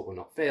my support will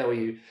not fail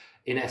you.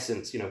 In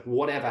essence,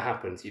 whatever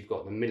happens, you've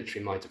got the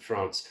military might of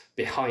France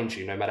behind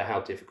you, no matter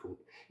how difficult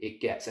it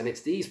gets. And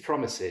it's these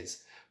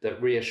promises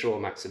that reassure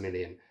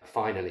Maximilian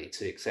finally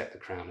to accept the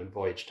crown and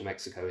voyage to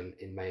Mexico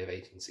in May of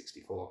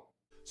 1864.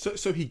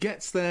 So he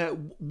gets there.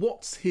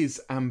 What's his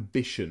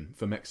ambition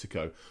for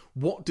Mexico?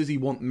 What does he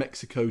want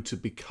Mexico to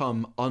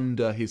become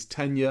under his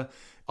tenure,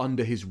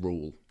 under his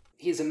rule?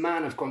 He's a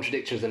man of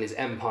contradictions, and his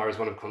empire is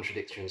one of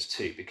contradictions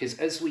too, because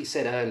as we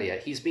said earlier,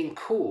 he's been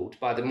called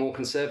by the more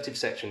conservative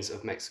sections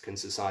of Mexican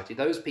society,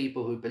 those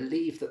people who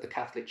believe that the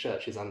Catholic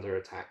Church is under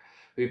attack,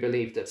 who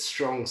believe that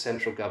strong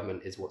central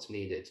government is what's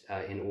needed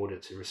in order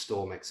to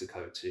restore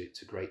Mexico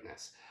to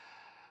greatness.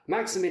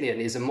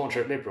 Maximilian is a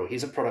moderate liberal.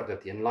 He's a product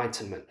of the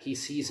Enlightenment. He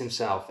sees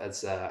himself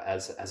as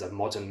a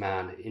modern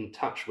man in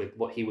touch with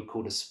what he would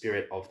call the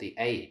spirit of the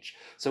age.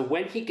 So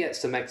when he gets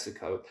to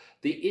Mexico,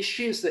 the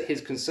issues that his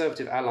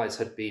conservative allies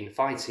had been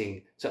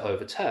fighting to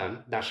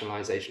overturn,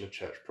 nationalization of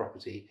church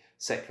property,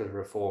 secular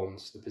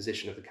reforms, the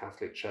position of the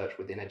Catholic Church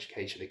within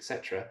education,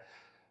 etc.,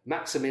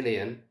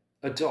 Maximilian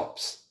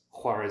adopts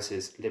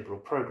Juarez's liberal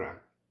program.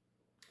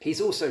 He's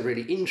also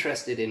really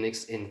interested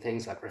in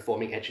things like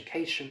reforming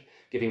education,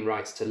 giving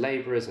rights to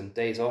labourers and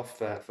days off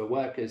for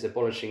workers,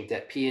 abolishing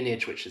debt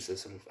peonage, which is a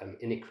sort of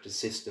iniquitous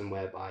system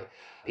whereby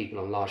people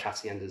on large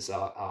haciendas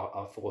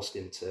are forced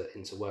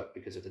into work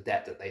because of the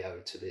debt that they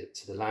owe to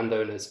the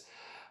landowners.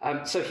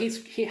 So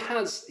he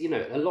has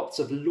lots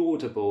of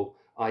laudable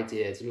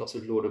ideas and lots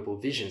of laudable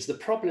visions. The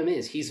problem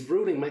is he's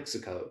ruling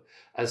Mexico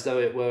as though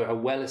it were a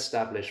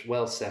well-established,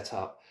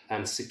 well-set-up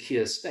and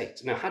secure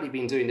state. Now, had he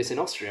been doing this in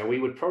Austria, we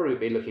would probably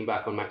be looking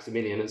back on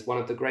Maximilian as one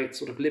of the great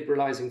sort of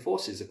liberalizing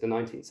forces of the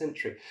 19th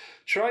century.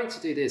 Trying to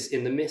do this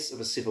in the midst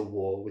of a civil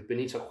war with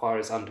Benito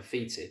Juarez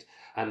undefeated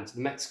and the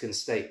Mexican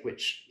state,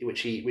 which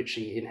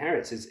he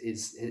inherits,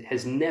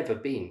 has never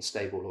been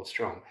stable or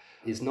strong,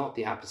 is not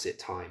the apposite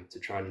time to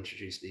try and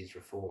introduce these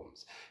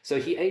reforms.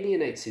 So he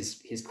alienates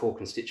his core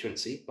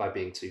constituency by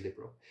being too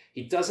liberal.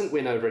 He doesn't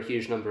win over a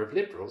huge number of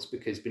liberals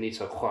because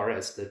Benito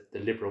Juarez, the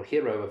liberal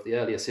hero of the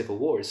earlier civil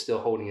war, is still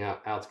holding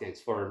out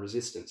against foreign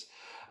resistance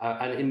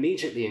and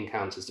immediately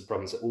encounters the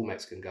problems that all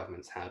Mexican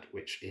governments had,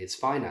 which is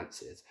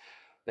finances.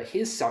 But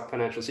his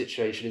financial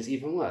situation is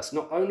even worse.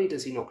 Not only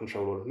does he not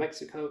control all of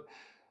Mexico,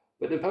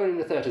 but Napoleon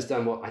III has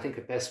done what I think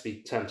could best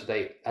be termed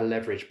today a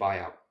leverage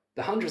buyout.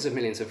 The hundreds of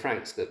millions of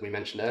francs that we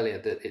mentioned earlier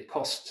that it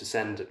costs to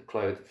send,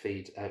 clothe,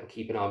 feed, and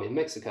keep an army in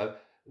Mexico,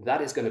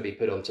 that is going to be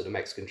put onto the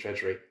Mexican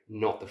treasury,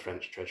 not the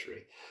French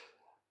treasury.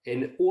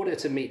 In order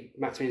to meet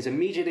Maximilian's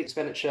immediate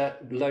expenditure,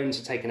 loans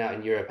are taken out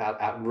in Europe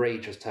at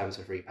outrageous terms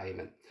of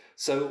repayment.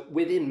 So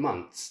within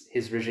months,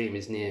 his regime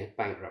is near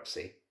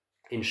bankruptcy.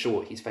 In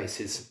short, he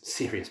faces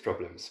serious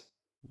problems.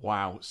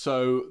 Wow.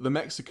 So the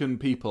Mexican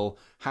people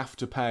have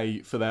to pay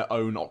for their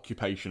own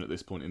occupation at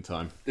this point in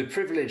time. The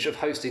privilege of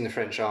hosting the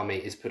French army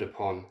is put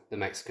upon the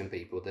Mexican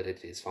people that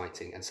it is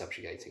fighting and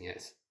subjugating,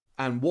 yes.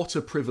 And what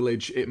a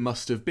privilege it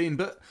must have been.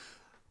 But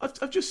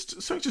I've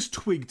just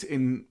twigged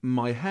in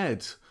my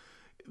head.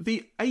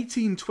 The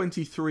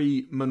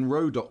 1823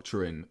 Monroe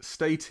Doctrine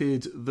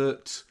stated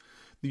that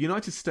the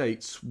United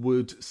States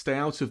would stay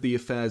out of the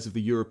affairs of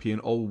the European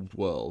Old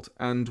World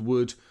and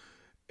would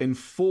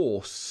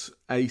enforce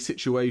a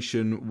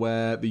situation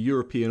where the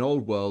European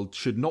Old World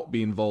should not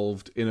be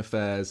involved in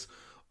affairs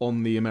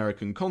on the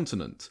American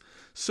continent.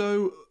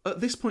 So, at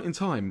this point in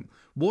time,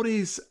 what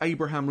is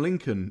Abraham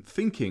Lincoln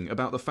thinking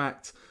about the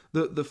fact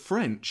that the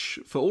French,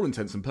 for all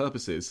intents and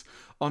purposes,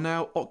 are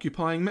now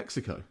occupying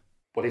Mexico?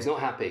 Well, he's not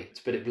happy,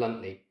 to put it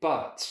bluntly,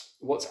 but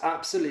what's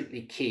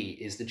absolutely key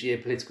is the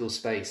geopolitical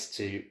space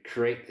to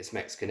create this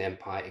Mexican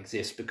empire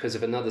exists because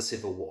of another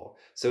civil war.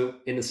 So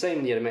in the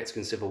same year the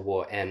Mexican Civil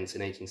War ends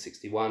in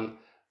 1861,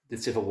 the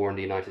Civil War in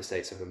the United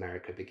States of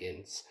America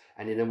begins.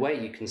 And in a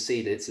way, you can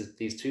see that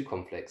these two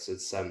conflicts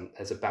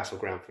as a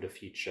battleground for the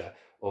future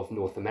of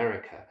North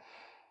America.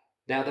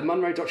 Now, the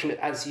Monroe Doctrine,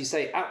 as you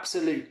say,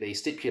 absolutely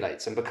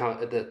stipulates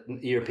that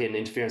European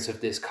interference of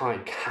this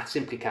kind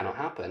simply cannot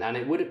happen. And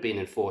it would have been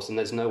enforced, and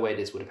there's no way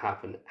this would have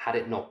happened had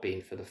it not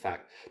been for the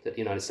fact that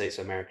the United States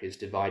of America is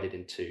divided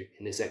in two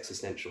in this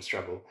existential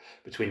struggle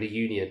between the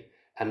Union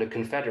and the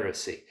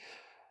Confederacy.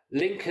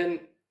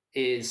 Lincoln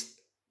is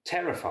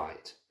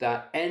terrified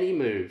that any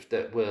move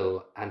that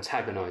will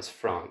antagonize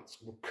France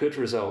could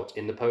result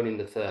in Napoleon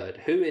III,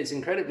 who is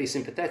incredibly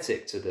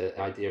sympathetic to the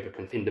idea of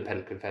an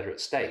independent Confederate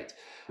state,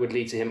 would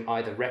lead to him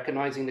either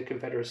recognizing the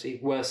Confederacy,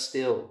 worse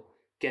still,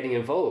 getting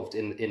involved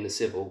in the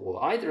Civil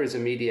War, either as a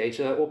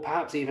mediator or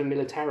perhaps even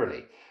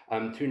militarily.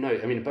 Who knows?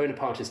 I mean,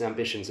 Bonaparte's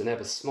ambitions are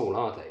never small,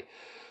 are they?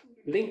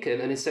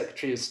 Lincoln and his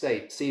Secretary of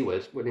State,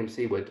 William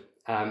Seward,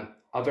 are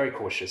very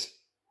cautious.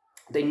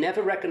 They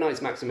never recognize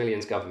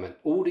Maximilian's government.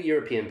 All the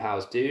European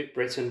powers do: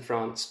 Britain,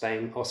 France,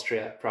 Spain,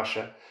 Austria,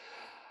 Prussia.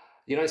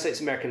 The United States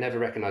of America never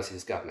recognizes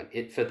his government.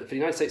 For the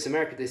United States of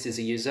America, this is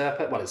a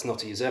usurper. Well, it's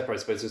not a usurper, I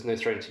suppose. There's no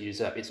throne to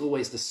usurp. It's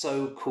always the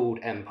so-called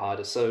empire,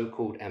 the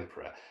so-called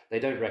emperor. They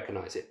don't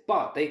recognize it.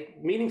 But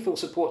meaningful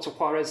support to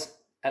Juarez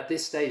at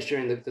this stage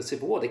during the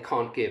Civil War, they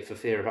can't give for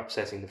fear of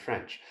upsetting the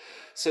French.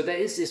 So there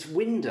is this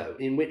window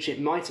in which it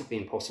might have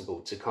been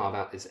possible to carve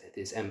out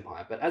this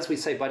empire. But as we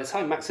say, by the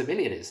time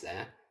Maximilian is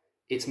there,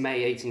 it's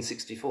May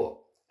 1864,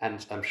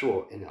 and I'm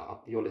sure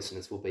your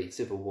listeners will be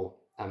Civil War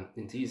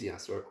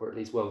enthusiasts, or at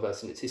least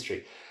well-versed in its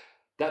history.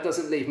 That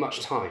doesn't leave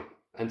much time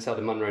until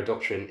the Monroe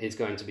Doctrine is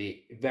going to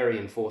be very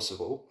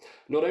enforceable.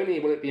 Not only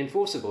will it be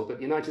enforceable, but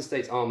the United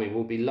States Army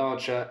will be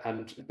larger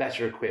and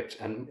better equipped,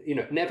 and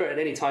never at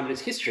any time in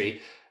its history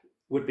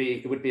would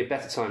be a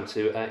better time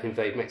to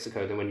invade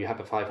Mexico than when you have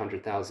a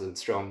 500,000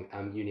 strong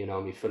Union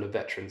Army full of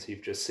veterans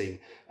who've just seen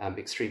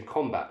extreme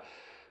combat.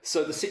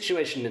 So the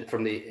situation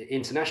from the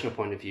international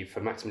point of view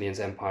for Maximilian's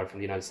empire from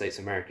the United States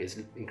of America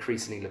is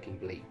increasingly looking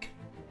bleak.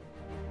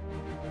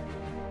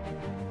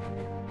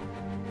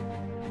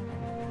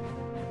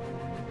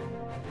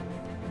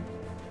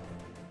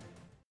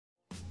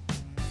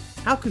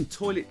 How can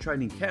toilet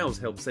training cows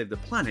help save the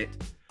planet?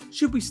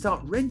 Should we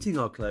start renting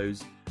our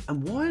clothes?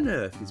 And why on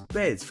earth is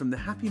Beds from the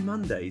Happy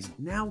Mondays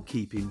now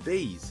keeping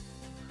bees?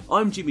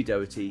 I'm Jimmy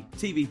Doherty,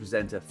 TV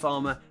presenter,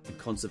 farmer and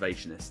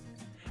conservationist.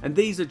 And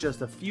these are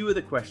just a few of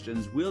the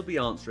questions we'll be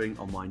answering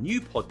on my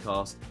new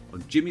podcast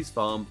on Jimmy's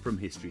Farm from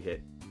History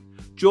Hit.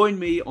 Join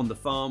me on the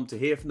farm to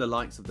hear from the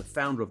likes of the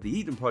founder of the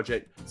Eden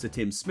Project, Sir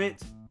Tim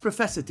Smith,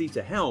 Professor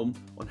Dieter Helm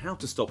on how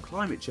to stop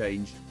climate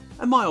change,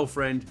 and my old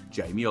friend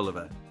Jamie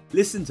Oliver.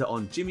 Listen to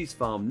On Jimmy's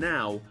Farm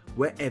now,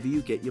 wherever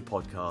you get your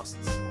podcasts.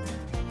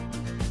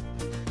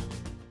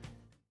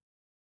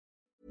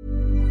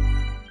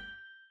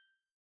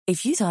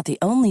 If you thought the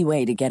only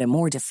way to get a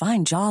more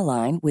defined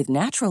jawline with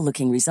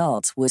natural-looking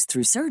results was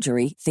through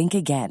surgery, think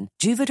again.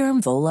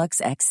 Juvederm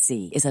Volux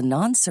XC is a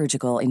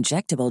non-surgical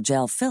injectable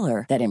gel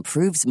filler that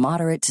improves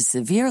moderate to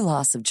severe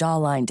loss of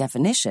jawline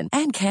definition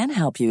and can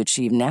help you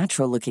achieve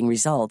natural-looking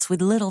results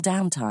with little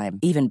downtime.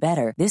 Even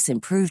better, this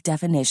improved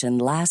definition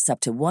lasts up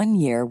to 1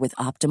 year with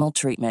optimal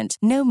treatment.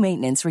 No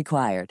maintenance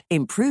required.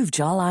 Improve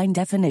jawline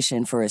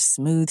definition for a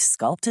smooth,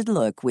 sculpted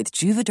look with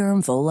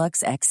Juvederm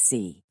Volux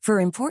XC. For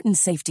important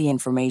safety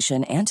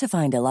information and to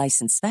find a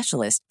licensed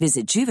specialist,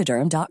 visit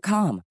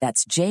Juvederm.com.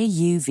 That's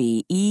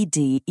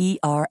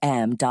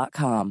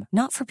JUVEDERM.com.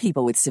 Not for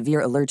people with severe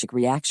allergic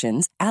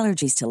reactions,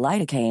 allergies to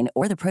lidocaine,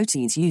 or the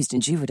proteins used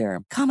in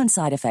Juvederm. Common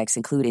side effects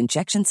include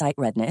injection site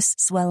redness,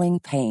 swelling,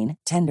 pain,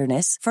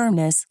 tenderness,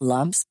 firmness,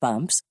 lumps,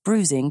 bumps,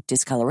 bruising,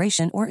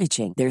 discoloration, or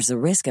itching. There's a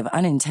risk of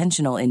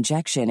unintentional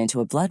injection into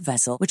a blood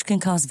vessel, which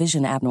can cause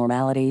vision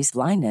abnormalities,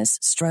 blindness,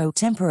 stroke,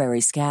 temporary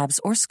scabs,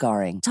 or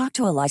scarring. Talk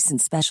to a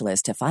licensed specialist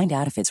to find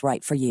out if it's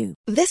right for you.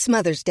 This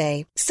Mother's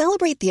Day,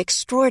 celebrate the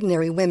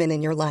extraordinary women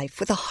in your life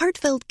with a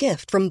heartfelt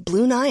gift from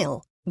Blue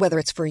Nile. Whether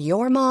it's for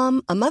your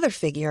mom, a mother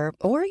figure,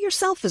 or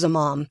yourself as a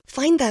mom,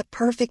 find that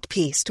perfect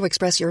piece to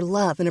express your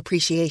love and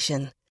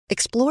appreciation.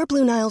 Explore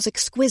Blue Nile's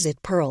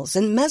exquisite pearls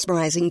and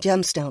mesmerizing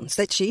gemstones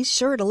that she's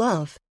sure to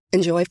love.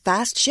 Enjoy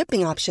fast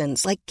shipping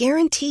options like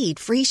guaranteed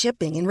free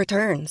shipping and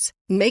returns.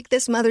 Make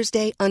this Mother's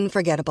Day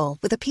unforgettable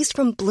with a piece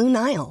from Blue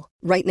Nile.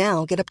 Right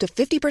now, get up to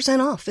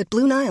 50% off at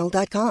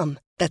BlueNile.com.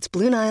 That's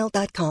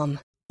BlueNile.com.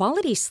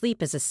 Quality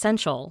sleep is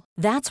essential.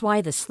 That's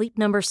why the Sleep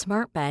Number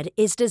Smart Bed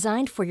is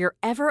designed for your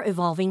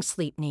ever-evolving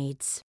sleep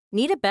needs.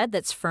 Need a bed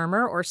that's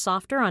firmer or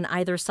softer on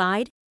either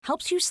side?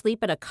 Helps you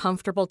sleep at a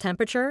comfortable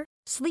temperature?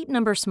 Sleep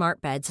Number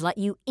Smart Beds let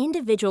you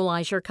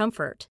individualize your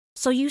comfort,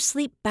 so you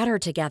sleep better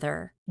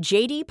together.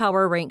 J.D.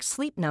 Power ranks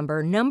Sleep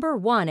Number number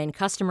 1 in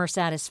customer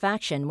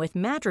satisfaction with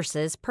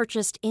mattresses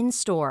purchased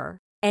in-store.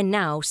 And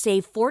now,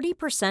 save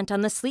 40%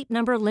 on the Sleep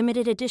Number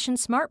Limited Edition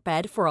Smart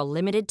Bed for a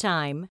limited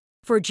time.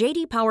 For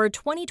J.D. Power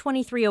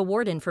 2023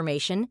 award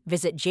information,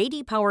 visit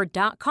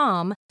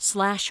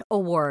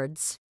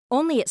jdpower.com/awards.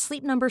 Only at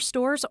Sleep Number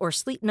stores or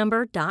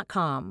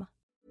sleepnumber.com.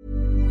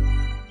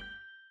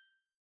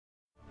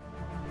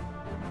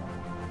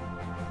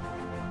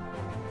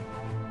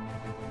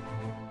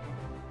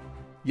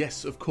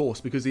 Yes, of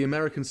course, because the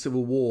American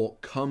Civil War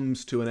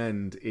comes to an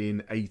end in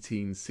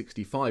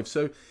 1865.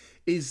 So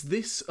is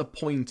this a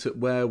point at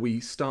where we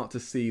start to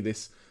see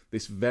this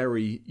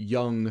very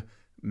young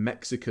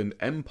Mexican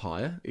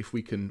empire, if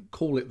we can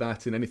call it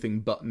that in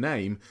anything but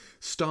name,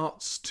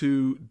 starts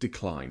to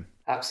decline?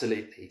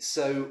 Absolutely.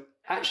 So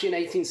actually in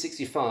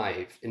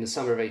 1865, in the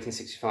summer of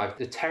 1865,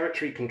 the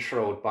territory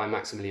controlled by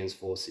Maximilian's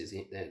forces,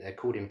 they're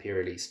called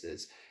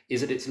Imperialistas,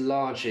 is at its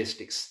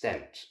largest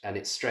extent, and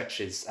it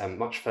stretches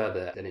much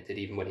further than it did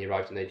even when he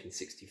arrived in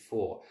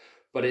 1864.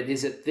 But it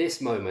is at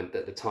this moment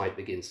that the tide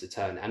begins to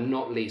turn, and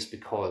not least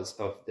because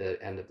of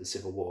the end of the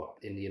Civil War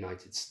in the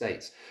United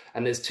States.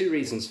 And there's two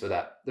reasons for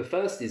that. The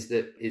first is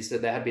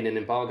that there had been an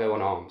embargo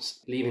on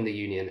arms, leaving the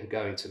Union and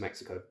going to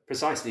Mexico,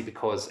 precisely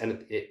because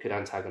it could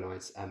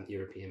antagonize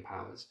European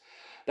powers.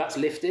 That's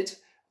lifted.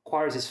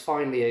 Juarez is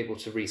finally able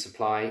to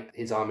resupply.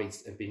 His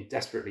armies have been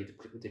desperately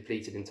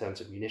depleted in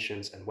terms of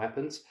munitions and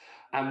weapons.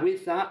 And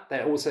with that,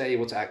 they're also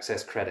able to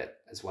access credit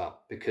as well,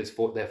 because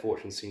their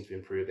fortunes seem to be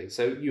improving.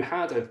 So you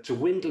had a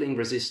dwindling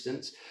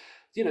resistance,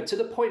 to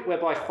the point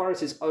whereby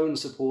Juarez's own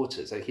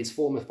supporters, like his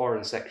former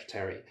foreign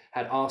secretary,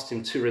 had asked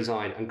him to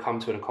resign and come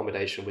to an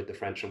accommodation with the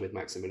French and with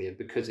Maximilian,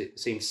 because it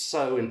seemed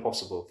so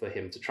impossible for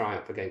him to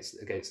triumph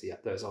against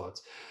those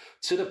odds.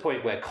 To the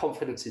point where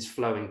confidence is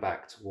flowing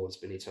back towards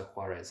Benito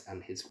Juarez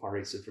and his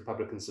Juarez's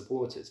Republican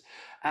supporters.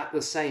 At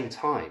the same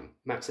time,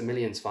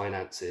 Maximilian's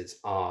finances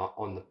are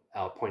on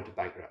the point of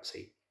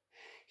bankruptcy.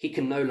 He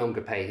can no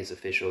longer pay his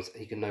officials.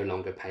 He can no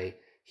longer pay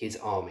his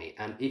army.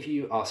 And if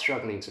you are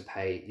struggling to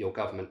pay your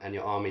government and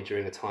your army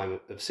during a time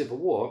of civil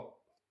war,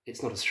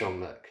 it's not a strong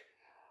look.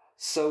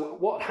 So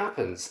what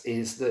happens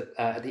is that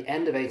at the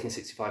end of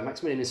 1865,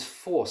 Maximilian is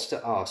forced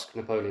to ask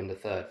Napoleon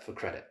III for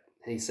credit.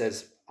 He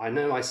says, I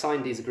know I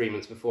signed these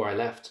agreements before I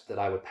left that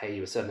I would pay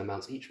you a certain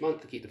amount each month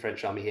to keep the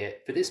French army here.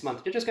 For this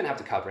month, you're just going to have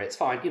to cover it. It's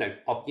fine. You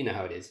know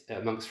how it is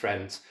amongst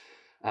friends.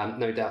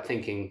 No doubt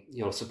thinking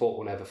your support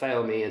will never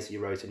fail me, as you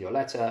wrote in your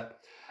letter.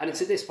 And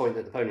it's at this point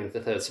that Napoleon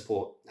III's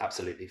support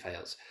absolutely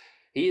fails.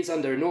 He is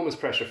under enormous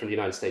pressure from the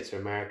United States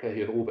of America,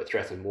 who have all but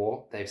threatened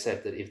war. They've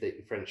said that if the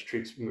French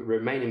troops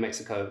remain in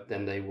Mexico,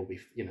 then they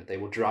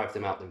will drive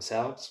them out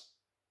themselves.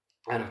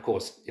 And of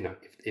course,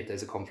 if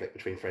there's a conflict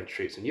between French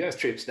troops and US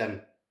troops,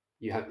 then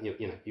you have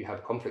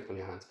a conflict on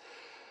your hands.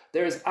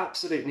 There is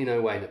absolutely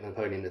no way that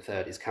Napoleon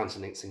III is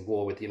countenancing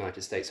war with the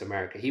United States of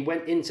America. He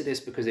went into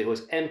this because it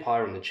was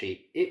empire on the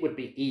cheap. It would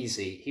be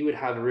easy. He would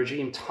have a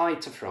regime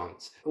tied to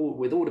France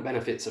with all the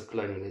benefits of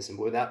colonialism,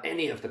 but without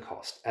any of the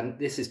cost. And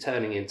this is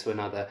turning into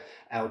another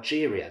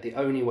Algeria. The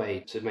only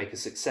way to make a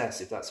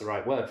success, if that's the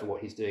right word for what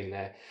he's doing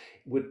there,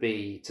 would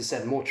be to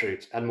send more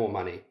troops and more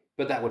money.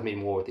 But that would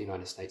mean war with the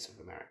United States of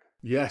America.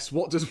 Yes,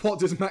 what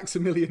does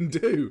Maximilian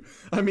do?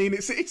 I mean,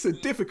 it's a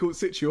difficult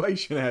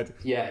situation, Ed.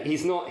 Yeah,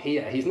 he's not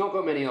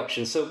got many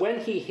options. So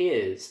when he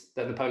hears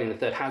that Napoleon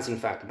III has in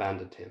fact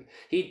abandoned him,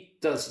 he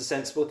does the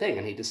sensible thing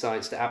and he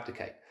decides to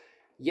abdicate.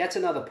 Yet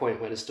another point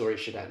where the story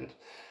should end,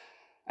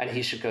 and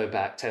he should go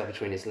back, tail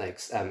between his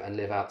legs, and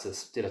live out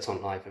this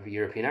dilettante life of a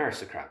European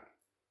aristocrat.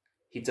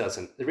 He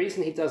doesn't. The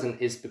reason he doesn't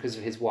is because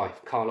of his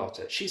wife,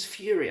 Carlotta. She's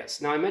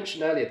furious. Now, I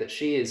mentioned earlier that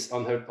she is,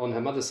 on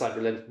her mother's side,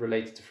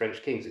 related to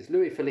French kings. It's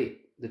Louis Philippe,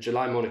 the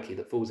July monarchy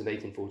that falls in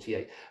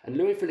 1848. And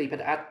Louis Philippe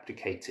had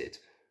abdicated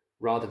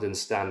rather than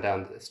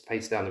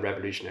face down the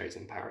revolutionaries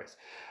in Paris.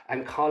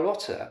 And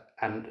Carlotta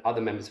and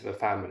other members of her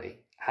family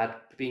had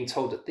been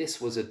told that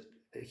this was a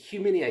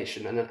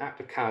humiliation and an act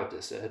of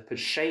cowardice that had put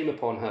shame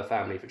upon her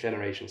family for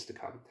generations to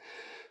come.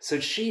 So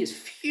she is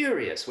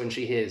furious when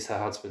she hears her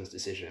husband's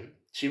decision.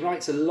 She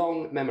writes a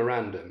long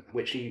memorandum,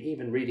 which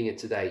even reading it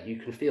today, you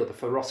can feel the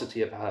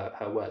ferocity of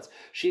her words.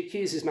 She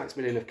accuses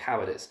Maximilian of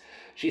cowardice.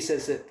 She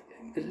says that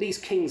at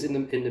least kings in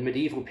the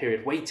medieval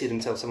period waited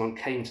until someone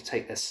came to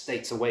take their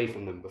states away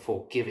from them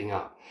before giving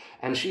up.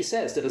 And she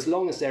says that as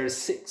long as there is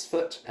 6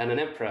 foot and an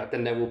emperor,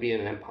 then there will be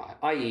an empire,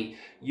 i.e.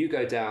 you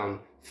go down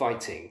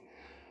fighting.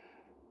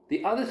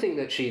 The other thing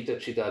that she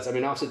does,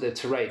 after the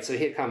tirade, so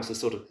here comes the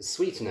sort of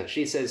sweetener.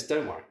 She says,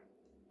 don't worry,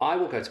 I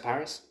will go to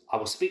Paris. I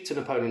will speak to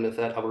Napoleon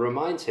III. I will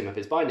remind him of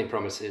his binding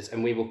promises,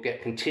 and we will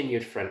get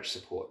continued French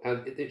support.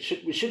 Now,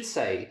 we should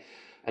say,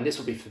 and this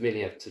will be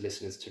familiar to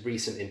listeners to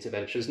recent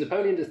interventions,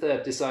 Napoleon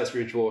III decides to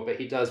withdraw, but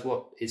he does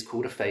what is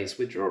called a phased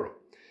withdrawal.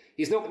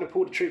 He's not going to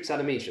pull the troops out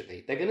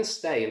immediately. They're going to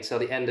stay until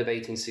the end of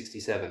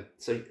 1867.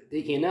 So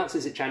he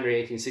announces it January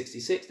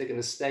 1866. They're going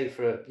to stay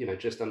for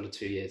just under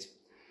 2 years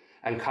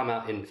and come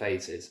out in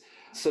phases.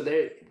 So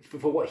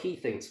for what he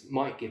thinks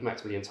might give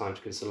Maximilian time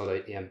to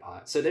consolidate the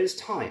empire. So there's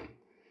time.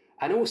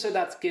 And also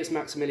that gives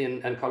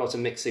Maximilian and Carlotta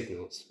mixed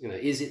signals.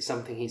 Is it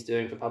something he's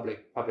doing for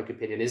public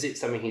opinion? Is it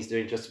something he's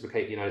doing just to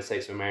placate the United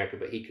States of America,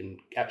 but he can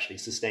actually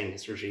sustain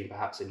this regime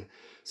perhaps in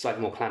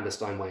slightly more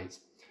clandestine ways?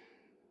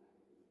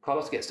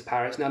 Carlotta gets to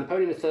Paris. Now,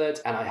 Napoleon III,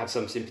 and I have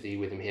some sympathy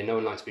with him here, no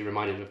one likes to be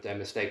reminded of their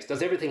mistakes,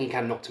 does everything he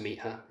can not to meet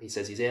her. He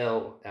says he's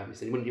ill. He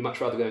said, wouldn't you much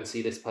rather go and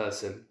see this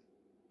person?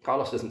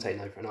 Carlotta doesn't take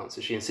no for an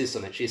answer. She insists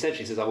on it. She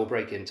essentially says, I will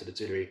break into the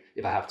Tuileries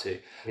if I have to.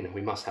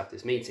 We must have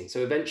this meeting.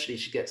 So eventually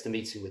she gets the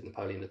meeting with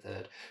Napoleon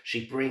III.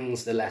 She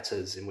brings the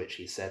letters in which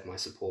he said, my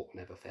support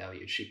will never fail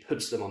you. She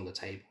puts them on the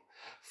table,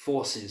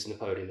 forces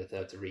Napoleon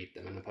III to read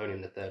them, and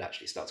Napoleon III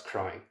actually starts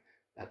crying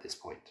at this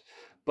point.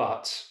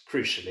 But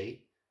crucially,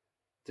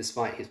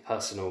 despite his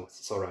personal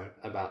sorrow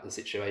about the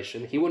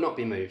situation, he will not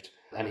be moved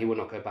and he will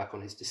not go back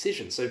on his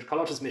decision. So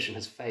Carlotta's mission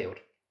has failed.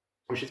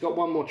 And she's got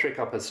one more trick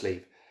up her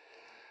sleeve,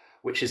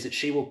 which is that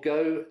she will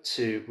go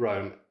to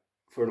Rome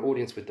for an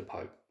audience with the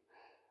Pope.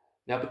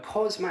 Now,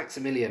 because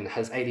Maximilian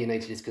has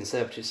alienated his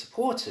conservative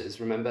supporters,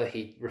 remember,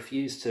 he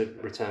refused to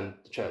return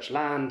the church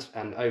land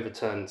and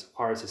overturned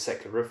Juarez's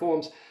secular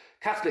reforms,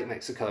 Catholic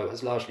Mexico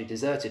has largely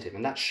deserted him,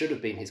 and that should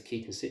have been his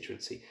key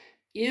constituency.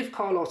 If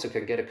Carlotta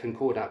can get a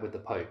concordat with the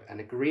Pope, an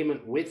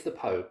agreement with the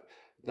Pope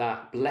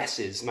that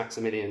blesses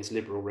Maximilian's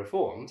liberal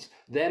reforms,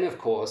 then, of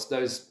course,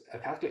 those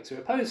Catholics who are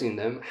opposing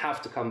them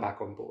have to come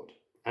back on board.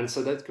 And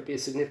so there could be a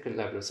significant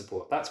level of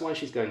support. That's why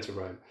she's going to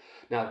Rome.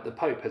 Now, the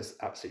Pope has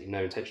absolutely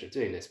no intention of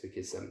doing this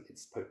because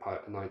it's Pope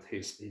Pius IX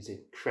who's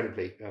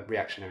incredibly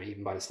reactionary,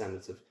 even by the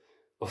standards of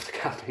the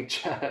Catholic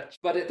Church.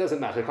 But it doesn't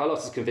matter.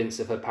 Carlotta's convinced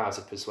of her powers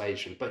of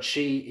persuasion, but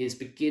she is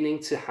beginning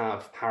to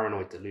have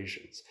paranoid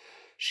delusions.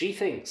 She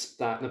thinks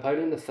that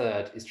Napoleon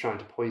III is trying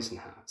to poison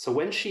her. So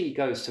when she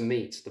goes to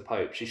meet the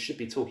Pope, she should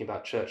be talking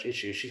about church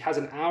issues. She has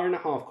an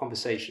hour-and-a-half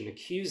conversation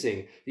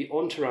accusing the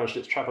entourage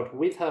that's travelled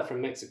with her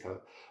from Mexico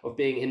of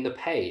being in the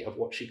pay of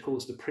what she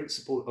calls the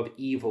principle of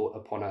evil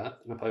upon earth,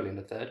 Napoleon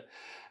III.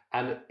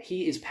 And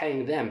he is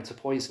paying them to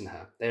poison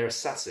her. They're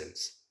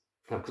assassins.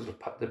 Now, because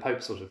the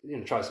Pope sort of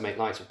tries to make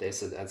light of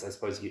this, as I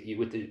suppose you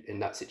would do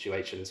in that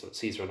situation, and sort of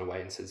sees her on her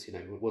way and says,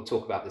 we'll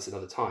talk about this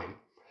another time,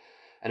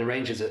 and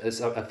arranges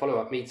a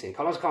follow-up meeting.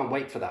 Carlotta can't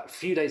wait for that. A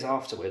few days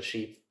afterwards,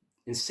 she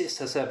insists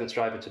her servants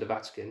drive her to the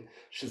Vatican.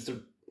 She sort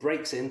of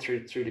breaks in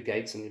through the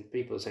gates, and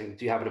people are saying,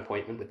 do you have an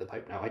appointment with the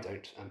Pope? No, I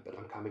don't, but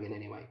I'm coming in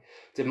anyway.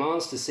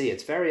 Demands to see.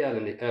 It's very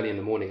early in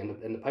the morning,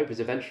 and the Pope is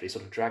eventually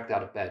sort of dragged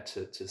out of bed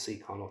to see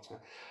Carlotta.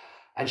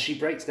 And she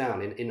breaks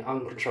down in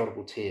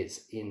uncontrollable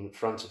tears in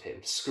front of him,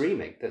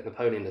 screaming that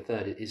Napoleon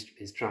III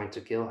is trying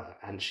to kill her,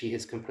 and she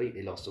has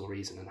completely lost all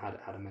reason and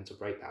had a mental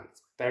breakdown.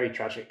 It's very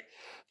tragic.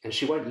 And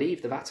she won't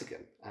leave the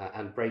Vatican.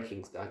 And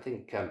breaking, I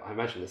think, I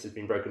imagine this has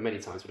been broken many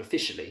times, but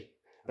officially,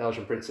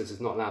 Belgian princess is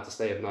not allowed to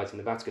stay overnight in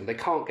the Vatican. They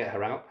can't get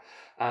her out,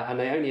 and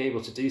they're only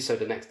able to do so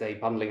the next day,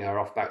 bundling her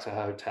off back to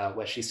her hotel,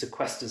 where she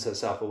sequesters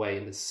herself away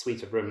in this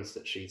suite of rooms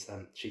that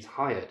she's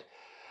hired.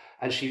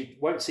 And she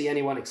won't see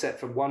anyone except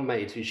for one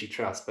maid who she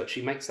trusts, but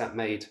she makes that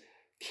maid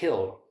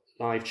kill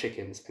live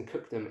chickens and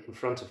cook them in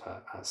front of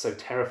her. So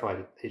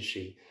terrified is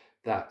she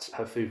that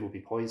her food will be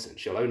poisoned.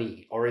 She'll only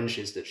eat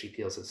oranges that she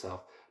peels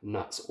herself,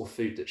 nuts, or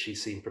food that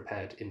she's seen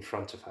prepared in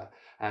front of her.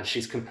 And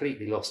she's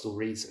completely lost all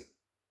reason.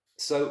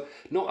 So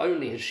not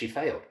only has she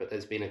failed, but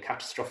there's been a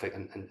catastrophic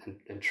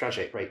and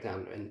tragic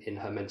breakdown in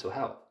her mental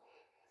health.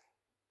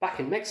 Back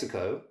in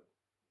Mexico,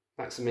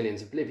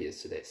 Maximilian's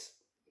oblivious to this.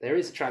 There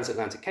is a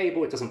transatlantic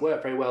cable. It doesn't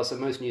work very well, so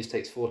most news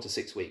takes 4 to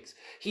 6 weeks.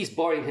 He's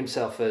buoying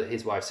himself for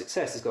his wife's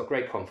success. He's got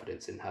great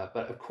confidence in her.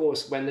 But of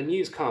course, when the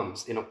news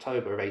comes in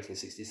October of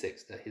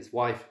 1866 that his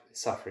wife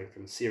is suffering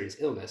from serious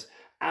illness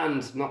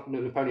and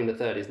Napoleon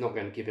III is not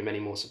going to give him any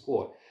more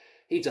support,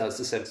 he does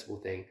the sensible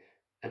thing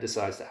and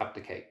decides to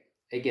abdicate.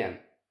 Again,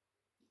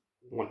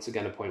 once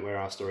again, a point where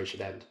our story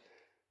should end.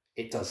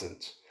 It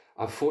doesn't.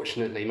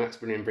 Unfortunately,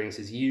 Maximilian brings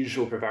his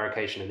usual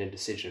prevarication and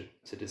indecision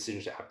to the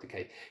decision to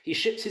abdicate. He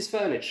ships his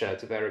furniture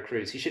to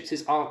Veracruz. He ships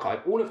his archive.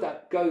 All of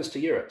that goes to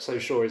Europe. So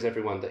sure is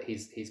everyone that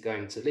he's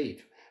going to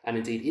leave, and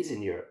indeed is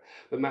in Europe.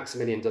 But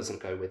Maximilian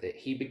doesn't go with it.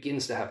 He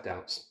begins to have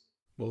doubts.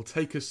 Well,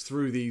 take us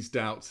through these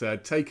doubts,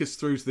 Ed. Take us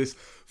through to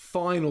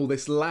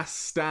this last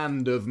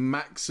stand of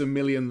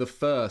Maximilian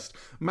I.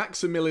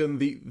 Maximilian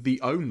the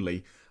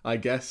only, I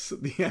guess,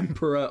 the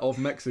Emperor of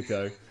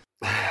Mexico.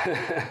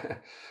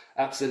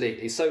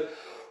 Absolutely. So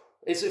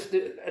it's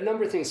a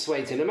number of things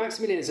sway to him. And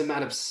Maximilian is a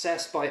man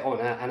obsessed by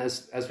honour and,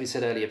 as we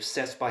said earlier,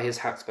 obsessed by his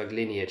Habsburg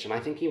lineage. And I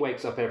think he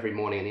wakes up every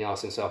morning and he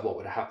asks himself, what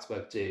would a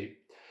Habsburg do?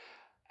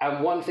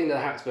 And one thing that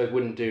a Habsburg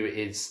wouldn't do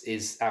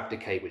is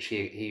abdicate, which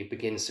he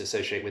begins to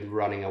associate with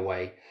running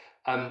away.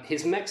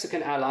 His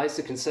Mexican allies,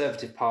 the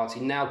Conservative Party,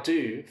 now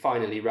do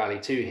finally rally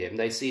to him.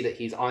 They see that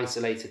he's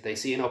isolated. They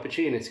see an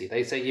opportunity.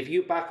 They say, if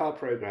you back our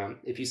program,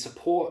 if you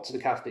support the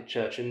Catholic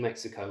Church in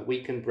Mexico,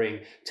 we can bring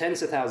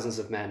tens of thousands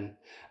of men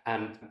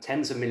and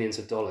tens of millions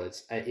of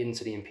dollars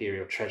into the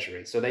imperial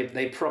treasury. So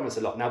they promise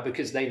a lot. Now,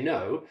 because they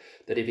know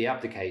that if he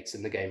abdicates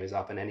and the game is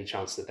up and any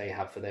chance that they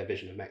have for their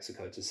vision of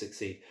Mexico to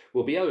succeed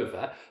will be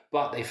over,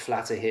 but they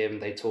flatter him,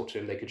 they talk to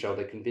him, they cajole,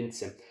 they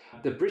convince him.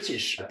 The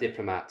British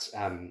diplomat,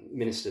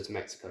 minister to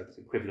Mexico,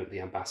 the equivalent of the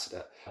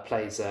ambassador,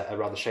 plays a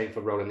rather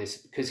shameful role in this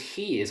because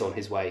he is on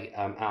his way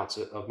out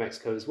of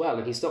Mexico as well.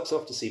 And he stops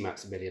off to see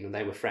Maximilian, and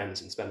they were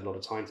friends and spent a lot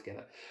of time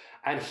together.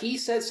 And he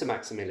says to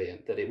Maximilian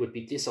that it would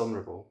be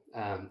dishonourable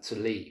to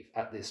leave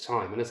at this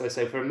time. And as I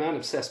say, for a man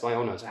obsessed by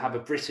honour, to have a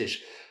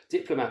British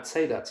diplomat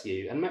say that to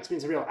you, and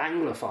Maximilian's a real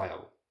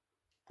Anglophile.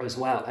 as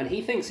well. And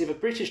he thinks if a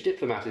British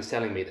diplomat is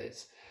telling me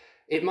this,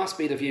 it must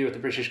be the view of the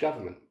British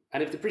government.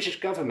 And if the British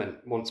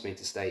government wants me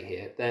to stay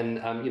here, then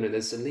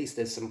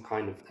there's some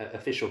kind of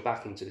official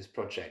backing to this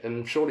project,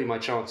 and surely my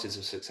chances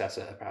of success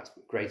are perhaps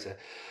greater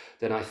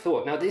than I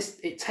thought. Now,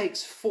 it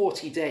takes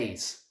 40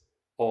 days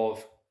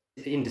of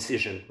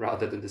indecision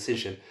rather than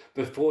decision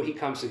before he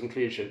comes to the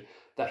conclusion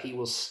that he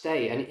will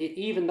stay. And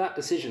even that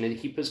decision,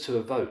 he puts to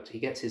a vote. He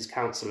gets his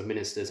council of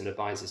ministers and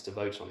advisors to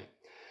vote on it.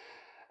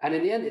 And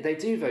in the end, they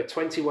do vote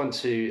 21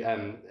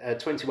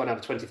 out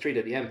of 23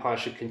 that the empire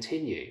should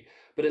continue.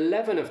 But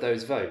 11 of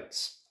those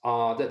votes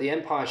are that the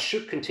empire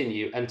should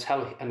continue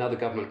until another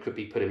government could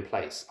be put in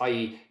place.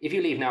 I.e., if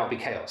you leave now, it'll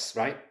be chaos,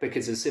 right?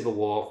 Because there's civil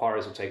war,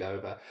 Juarez will take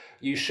over.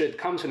 You should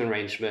come to an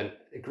arrangement,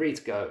 agree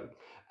to go,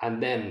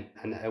 and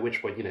at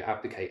which point,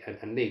 abdicate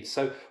and leave.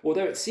 So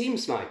although it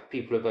seems like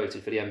people have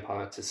voted for the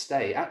empire to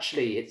stay,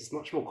 actually it's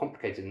much more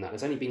complicated than that.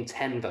 There's only been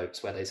 10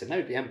 votes where they said,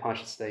 no, the empire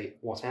should stay,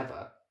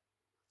 whatever.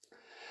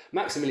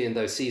 Maximilian,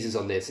 though, seizes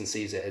on this and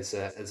sees it as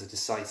a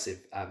decisive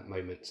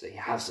moment, that he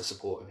has the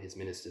support of his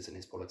ministers and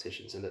his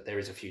politicians, and that there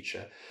is a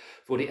future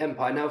for the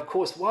empire. Now, of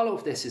course, while all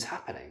of this is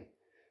happening,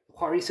 the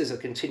Juaristas are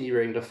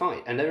continuing to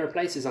fight, and there are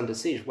places under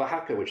siege.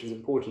 Oaxaca, which is an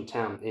important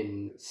town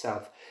in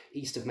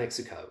southeast of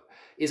Mexico,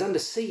 is under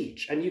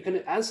siege. And you can,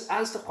 as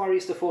the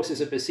Juarista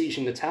forces are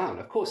besieging the town,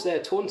 of course,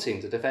 they're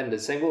taunting the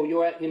defenders, saying, well,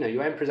 your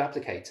emperor's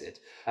abdicated,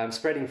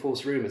 spreading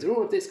false rumors, and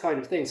all of this kind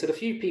of thing. So the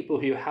few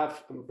people who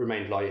have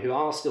remained loyal, who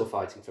are still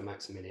fighting for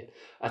Maximilian,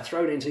 are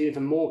thrown into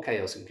even more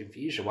chaos and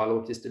confusion while all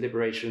of this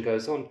deliberation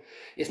goes on.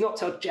 It's not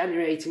till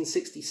January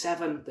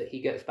 1867 that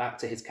he gets back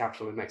to his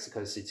capital in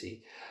Mexico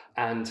City.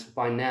 And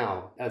by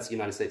now, as the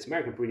United States of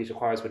America, Benito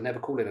Juarez would never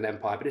call it an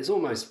empire, but it's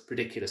almost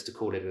ridiculous to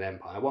call it an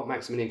empire. What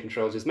Maximilian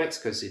controls is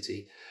Mexico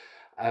City,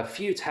 a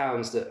few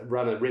towns that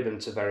run a ribbon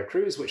to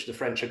Veracruz, which the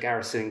French are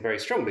garrisoning very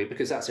strongly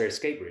because that's their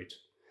escape route,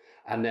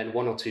 and then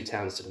 1 or 2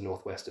 towns to the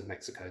northwest of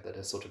Mexico that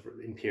are sort of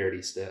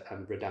imperialist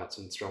redoubts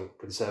and strong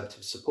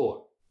conservative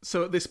support.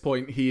 So at this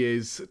point, he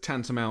is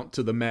tantamount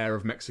to the mayor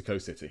of Mexico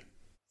City.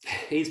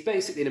 He's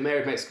basically the mayor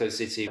of Mexico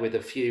City with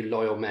a few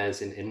loyal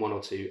mayors in 1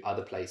 or 2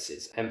 other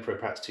places. Emperor,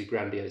 perhaps too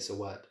grandiose a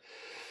word.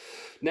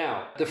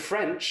 Now, the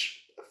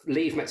French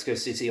leave Mexico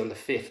City on the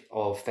 5th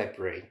of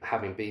February,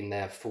 having been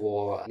there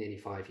for nearly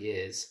 5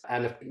 years.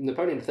 And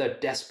Napoleon III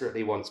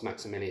desperately wants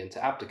Maximilian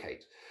to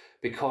abdicate,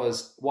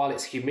 because while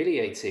it's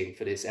humiliating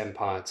for this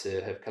empire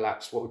to have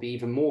collapsed, what would be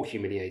even more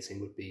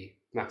humiliating would be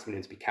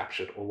Maximilian to be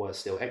captured, or worse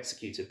still,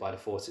 executed by the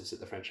forces that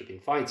the French have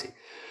been fighting.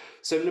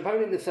 So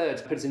Napoleon III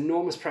puts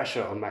enormous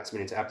pressure on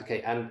Maximilian to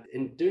abdicate, and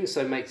in doing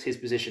so makes his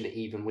position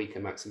even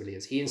weaker,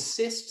 Maximilian's. He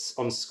insists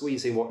on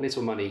squeezing what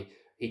little money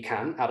he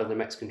can out of the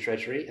Mexican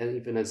treasury, and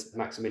even as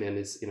Maximilian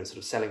is sort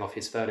of selling off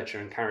his furniture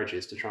and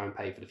carriages to try and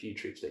pay for the few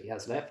troops that he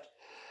has left.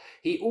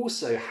 He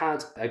also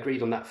had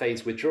agreed on that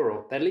phase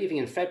withdrawal. They're leaving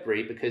in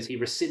February because he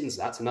rescinds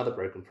that, another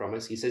broken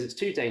promise. He says it's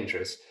too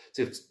dangerous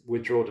to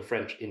withdraw the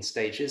French in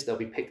stages. They'll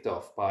be picked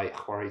off by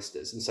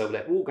Juaristas. And so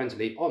they're all going to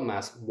leave en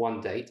masse one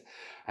date.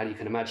 And you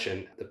can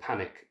imagine the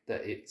panic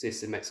that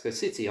exists in Mexico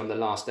City on the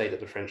last day that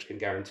the French can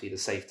guarantee the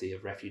safety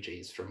of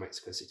refugees from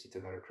Mexico City to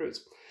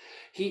Veracruz.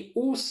 He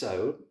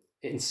also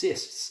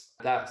insists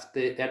that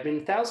there had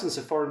been thousands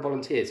of foreign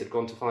volunteers who had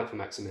gone to fight for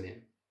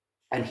Maximilian.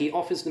 And he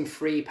offers them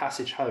free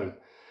passage home,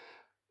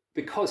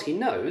 because he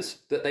knows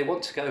that they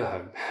want to go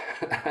home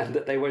and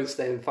that they won't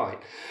stay and fight.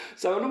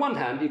 So on the one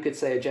hand, you could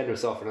say a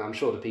generous offer, and I'm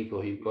sure the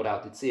people who got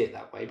out did see it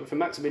that way. But from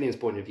Maximilian's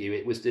point of view,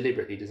 it was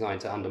deliberately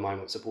designed to undermine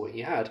what support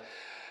he had.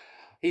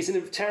 He's in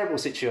a terrible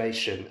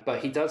situation,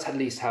 but he does at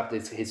least have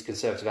his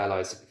conservative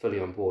allies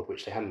fully on board,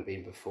 which they hadn't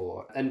been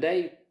before. And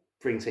they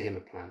bring to him a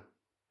plan.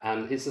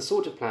 And it's the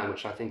sort of plan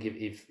which I think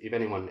if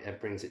anyone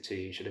brings it to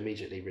you, you should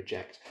immediately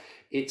reject.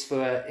 It's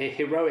for a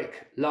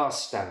heroic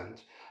last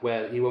stand,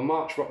 where he will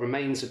march what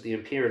remains of the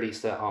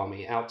Imperialista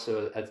army out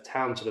to a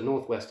town to the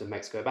northwest of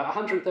Mexico, about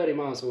 130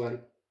 miles away.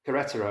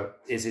 Querétaro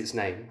is its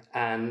name,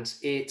 and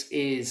it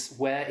is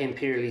where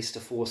Imperialista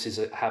forces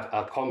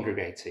are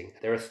congregating.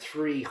 There are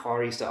 3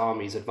 Juarista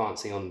armies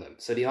advancing on them.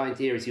 So the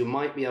idea is you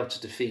might be able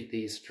to defeat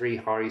these 3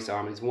 Juarista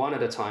armies one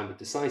at a time with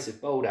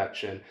decisive, bold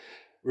action,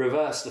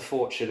 reverse the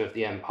fortune of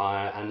the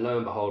empire, and lo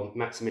and behold,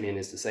 Maximilian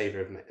is the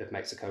savior of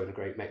Mexico and a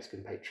great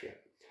Mexican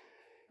patriot.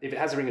 If it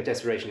has a ring of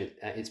desperation,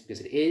 it's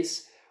because it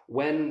is.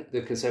 When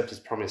the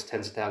Conservatives promised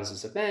tens of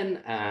thousands of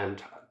men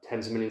and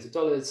tens of millions of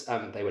dollars,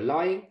 they were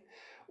lying.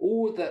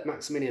 All that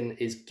Maximilian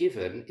is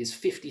given is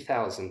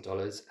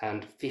 $50,000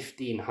 and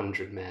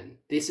 1,500 men.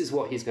 This is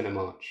what he's going to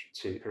march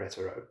to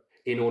Querétaro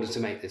in order to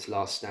make this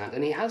last stand.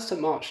 And he has to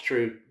march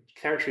through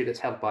territory that's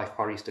held by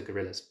Juarista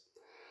guerrillas.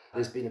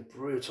 There's been a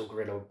brutal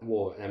guerrilla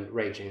war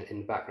raging in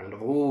the background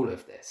of all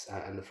of this,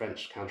 and the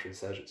French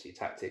counterinsurgency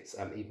tactics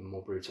even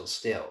more brutal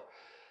still.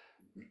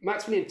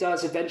 Maximilian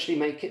does eventually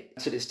make it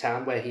to this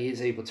town where he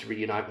is able to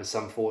reunite with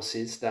some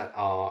forces that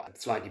are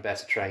slightly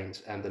better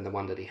trained than the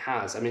one that he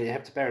has. I mean, you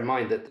have to bear in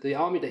mind that the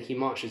army that he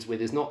marches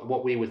with is not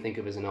what we would think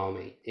of as an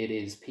army. It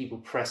is people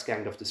press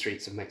ganged off the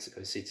streets of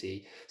Mexico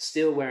City,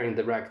 still wearing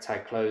the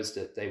ragtag clothes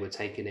that they were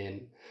taken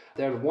in.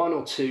 There are one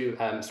or two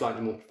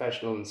slightly more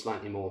professional and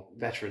slightly more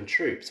veteran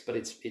troops, but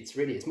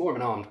it's more of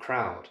an armed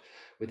crowd,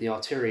 with the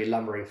artillery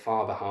lumbering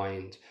far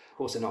behind. Of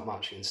course, they're not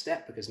marching in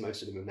step because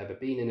most of them have never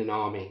been in an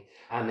army.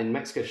 And in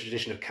Mexico's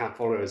tradition of camp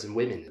followers and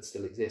women, it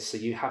still exists. So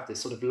you have this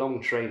sort of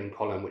long training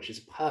column, which is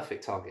a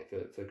perfect target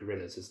for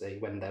guerrillas as they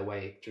wend their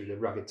way through the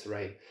rugged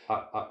terrain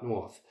up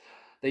north.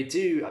 They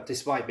do,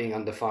 despite being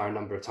under fire a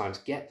number of times,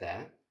 get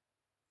there.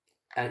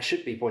 And it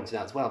should be pointed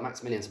out as well,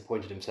 Maximilian's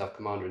appointed himself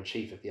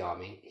commander-in-chief of the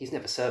army. He's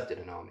never served in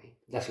an army,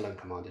 let alone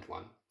commanded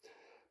one.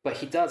 But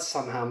he does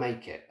somehow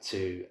make it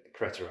to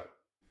Querétaro.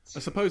 I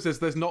suppose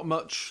there's not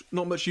much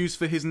use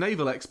for his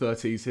naval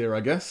expertise here, I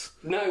guess.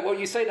 No, well,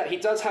 you say that he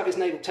does have his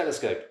naval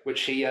telescope,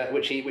 which he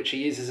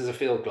uses as a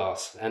field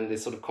glass, and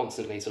is sort of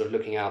constantly sort of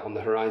looking out on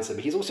the horizon.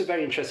 But he's also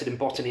very interested in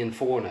botany and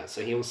fauna,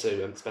 so he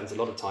also spends a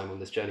lot of time on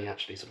this journey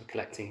actually sort of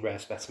collecting rare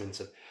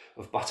specimens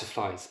of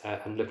butterflies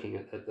and looking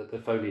at the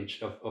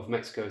foliage of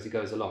Mexico as he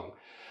goes along.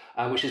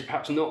 Which is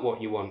perhaps not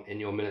what you want in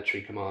your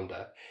military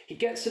commander. He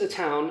gets to the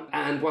town,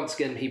 and once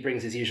again, he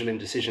brings his usual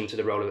indecision to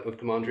the role of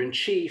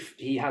commander-in-chief.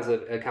 He has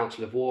a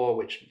council of war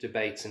which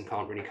debates and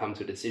can't really come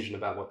to a decision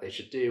about what they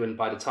should do. And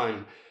by the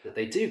time that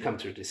they do come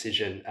to a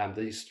decision,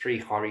 these three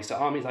Juarista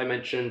armies I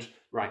mentioned,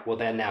 right, well,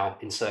 they're now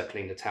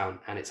encircling the town,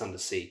 and it's under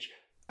siege.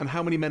 And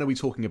how many men are we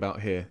talking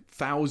about here?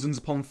 Thousands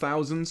upon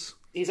thousands?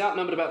 He's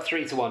outnumbered about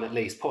 3-1 at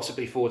least,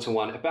 possibly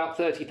 4-1. About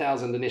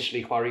 30,000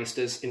 initially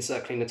Juaristas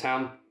encircling the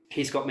town.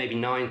 He's got maybe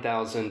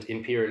 9,000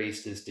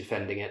 Imperialistas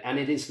defending it. And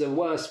it is the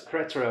worst.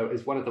 Querétaro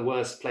is one of the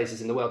worst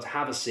places in the world to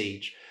have a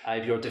siege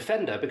if you're a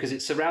defender, because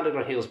it's surrounded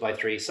on hills by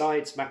three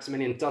sides.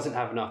 Maximilian doesn't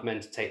have enough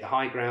men to take the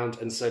high ground.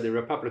 And so the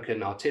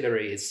Republican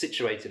artillery is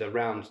situated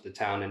around the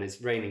town and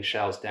is raining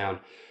shells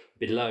down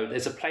below.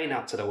 There's a plain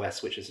out to the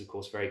west, which is, of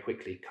course, very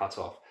quickly cut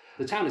off.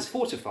 The town is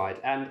fortified,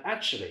 and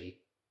actually,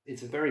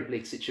 it's a very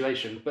bleak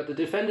situation. But the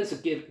defenders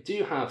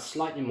do have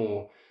slightly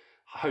more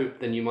hope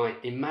than you might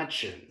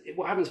imagine.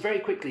 What happens very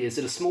quickly is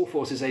that a small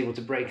force is able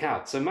to break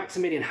out. So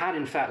Maximilian had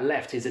in fact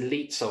left his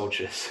elite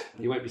soldiers,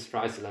 you won't be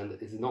surprised to learn that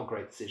this is not a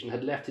great decision,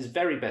 had left his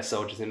very best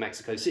soldiers in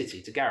Mexico City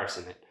to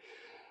garrison it.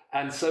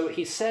 And so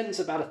he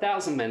sends about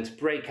 1,000 men to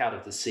break out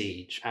of the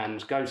siege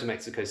and go to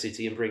Mexico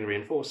City and bring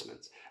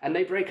reinforcements. And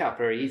they break out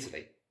very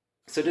easily.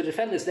 So the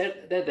defenders,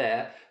 they're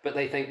there, but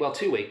they think, well,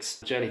 2 weeks,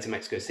 journey to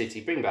Mexico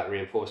City, bring back the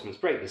reinforcements,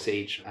 break the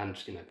siege, and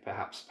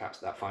perhaps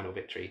that final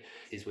victory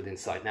is within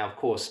sight. Now, of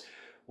course,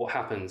 what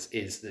happens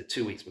is that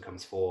 2 weeks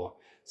becomes 4,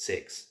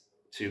 6,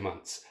 2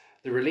 months.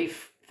 The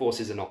relief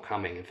forces are not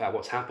coming. In fact,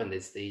 what's happened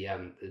is the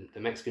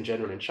Mexican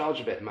general in charge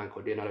of it, a man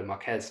called Leonardo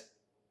Marquez,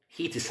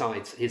 he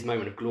decides his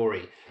moment of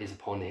glory is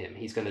upon him.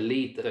 He's going to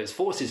lead those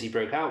forces he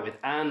broke out with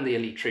and the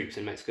elite troops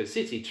in Mexico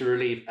City to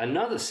relieve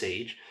another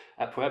siege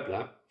at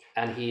Puebla,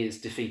 and he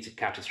is defeated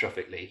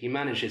catastrophically. He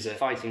manages a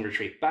fighting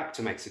retreat back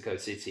to Mexico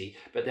City,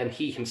 but then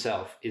he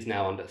himself is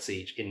now under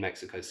siege in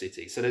Mexico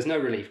City. So there's no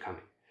relief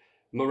coming.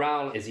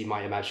 Morale, as you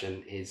might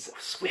imagine, is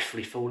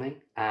swiftly falling,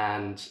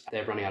 and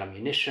they're running out of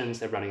munitions,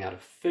 they're running out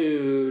of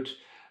food,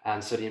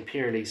 and so the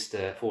Imperialist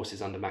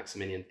forces under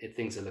Maximilian,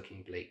 things are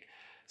looking bleak.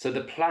 So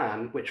the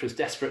plan, which was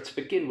desperate to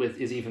begin with,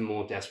 is even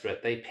more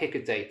desperate. They pick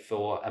a date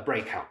for a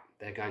breakout.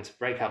 They're going to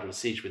break out of the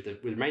siege with the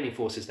remaining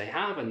forces they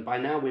have, and by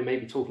now we may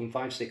be talking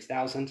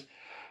 5,000-6,000.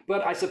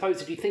 But I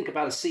suppose if you think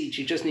about a siege,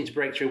 you just need to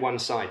break through one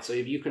side. So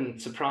if you can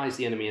surprise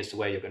the enemy as to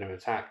where you're going to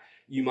attack,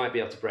 you might be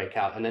able to break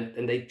out.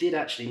 And they did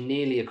actually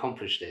nearly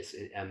accomplish this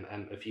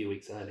a few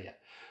weeks earlier.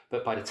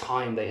 But by the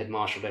time they had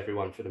marshaled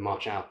everyone for the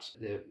march out,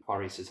 the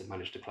Juaristas had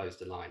managed to close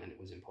the line, and it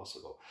was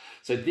impossible.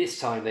 So this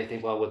time they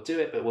think, well, we'll do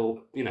it, but we'll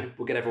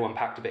get everyone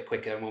packed a bit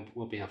quicker, and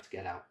we'll be able to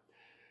get out.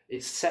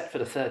 It's set for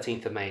the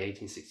 13th of May,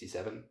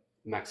 1867.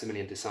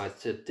 Maximilian decides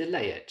to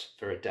delay it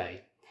for a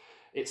day.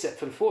 It's set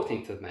for the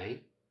 14th of May,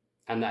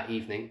 and that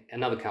evening,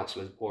 another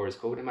council of war is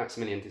called, and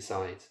Maximilian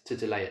decides to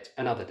delay it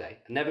another day.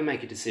 And never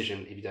make a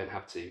decision if you don't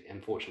have to.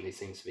 Unfortunately,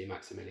 seems to be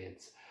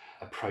Maximilian's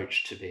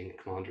approach to being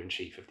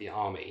commander-in-chief of the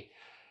army.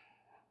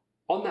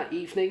 On that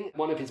evening,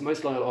 one of his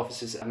most loyal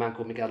officers, a man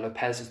called Miguel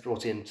Lopez, is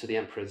brought into the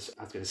emperor's,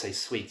 I was going to say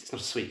suite. It's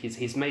not a suite.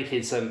 He's made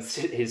his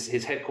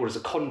headquarters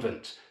a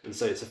convent, and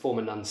so it's a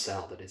former nun's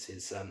cell that is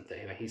his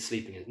that he's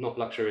sleeping in. Not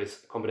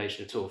luxurious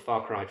accommodation at all.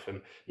 Far cry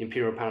from the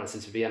imperial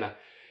palaces of Vienna.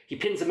 He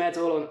pins a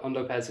medal on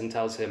Lopez and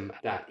tells him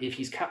that if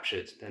he's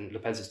captured, then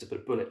Lopez is to put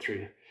a bullet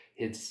through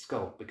his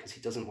skull because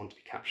he doesn't want to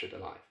be captured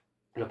alive.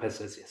 Lopez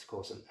says yes, of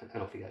course,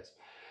 and off he goes.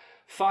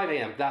 5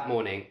 a.m. that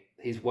morning,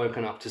 he's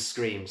woken up to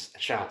screams,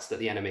 shouts that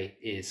the enemy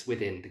is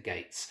within the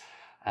gates,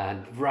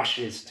 and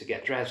rushes to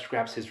get dressed,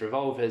 grabs his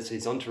revolvers,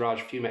 his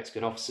entourage, a few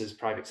Mexican officers,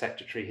 private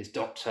secretary, his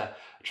doctor,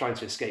 trying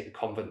to escape the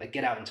convent. They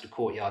get out into the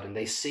courtyard and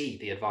they see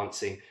the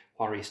advancing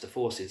Juarista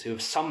forces who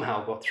have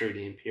somehow got through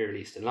the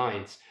Imperialista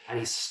lines, and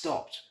he's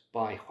stopped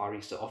by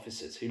Juarista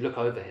officers who look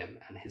over him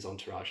and his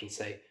entourage and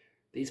say,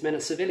 "These men are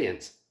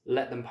civilians,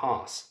 let them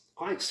pass."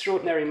 Quite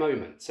extraordinary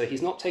moment. So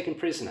he's not taken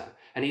prisoner,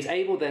 and he's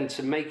able then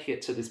to make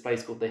it to this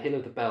place called the Hill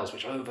of the Bells,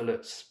 which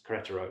overlooks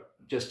Querétaro,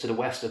 just to the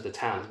west of the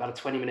town. It's about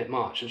a 20-minute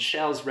march, and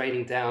shells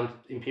raining down,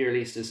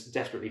 Imperialistas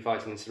desperately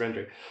fighting and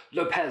surrendering.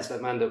 Lopez,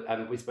 that man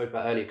that we spoke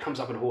about earlier, comes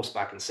up on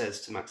horseback and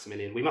says to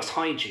Maximilian, "We must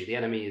hide you, the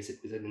enemy is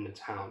in the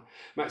town."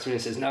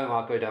 Maximilian says, "No,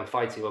 I'll go down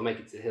fighting, we'll make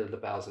it to the Hill of the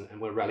Bells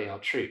and we'll rally our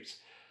troops."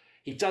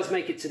 He does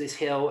make it to this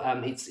hill.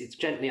 It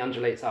gently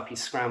undulates up. He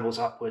scrambles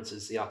upwards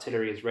as the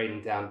artillery is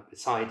raining down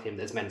beside him.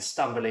 There's men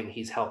stumbling.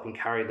 He's helping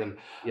carry them,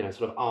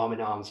 sort of arm in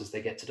arms as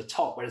they get to the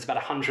top, where it's about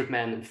 100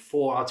 men and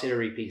 4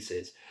 artillery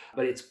pieces.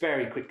 But it's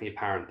very quickly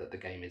apparent that the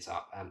game is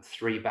up.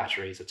 3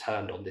 batteries are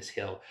turned on this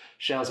hill.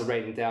 Shells are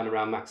raining down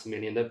around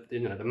Maximilian.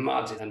 The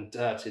mud and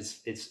dirt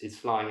is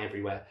flying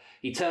everywhere.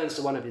 He turns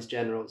to one of his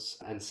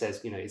generals and says,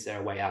 "Is there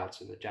a way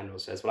out?" And the general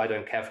says, "Well, I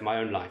don't care for my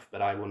own life,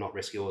 but I will not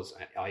risk yours,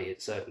 i.e.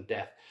 certain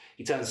death."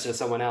 He turns to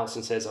someone else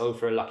and says, "Oh,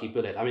 for a lucky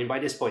bullet." I mean, by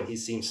this point, he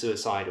seems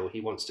suicidal.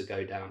 He wants to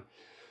go down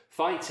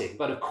fighting.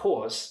 But of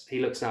course, he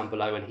looks down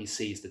below and he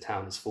sees the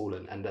town has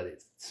fallen and that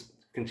it's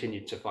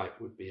continued to fight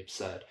would be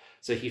absurd.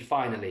 So he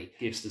finally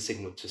gives the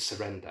signal to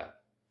surrender.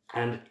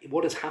 And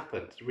what has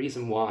happened, the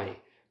reason why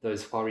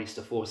those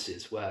Juarista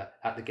forces were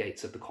at the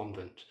gates of the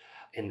convent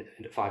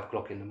at 5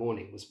 o'clock in the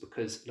morning was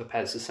because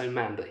Lopez, the same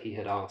man that he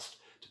had asked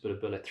to put a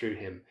bullet through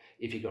him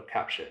if he got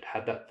captured,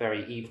 had that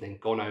very evening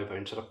gone over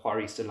into the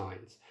Juarista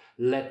lines,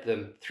 led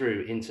them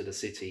through into the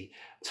city,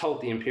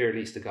 told the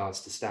Imperialista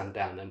guards to stand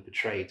down, and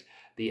betrayed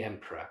the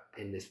emperor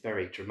in this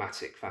very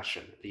dramatic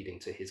fashion, leading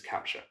to his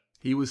capture.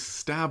 He was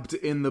stabbed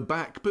in the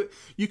back, but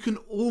you can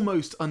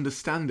almost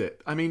understand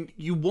it. I mean,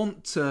 you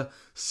want to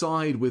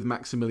side with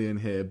Maximilian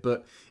here,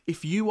 but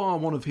if you are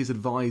one of his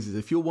advisors,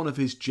 if you're one of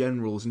his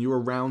generals and you're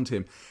around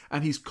him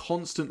and he's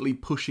constantly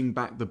pushing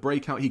back the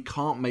breakout, he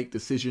can't make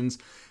decisions.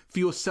 For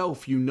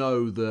yourself, you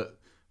know that,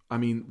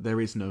 there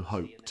is no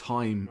hope.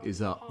 Time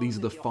is up. These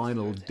are the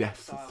final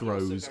death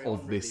throes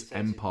of this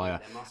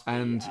empire,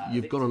 and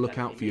you've got to look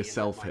out for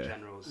yourself here.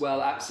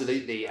 Well,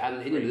 absolutely,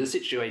 and the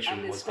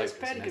situation was hopeless,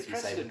 and as you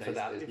say,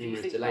 there's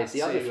numerous delays.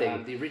 The other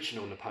thing, the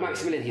original Napoleon,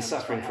 Maximilian, he's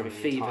suffering from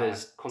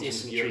fevers,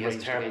 dysentery,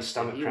 has terrible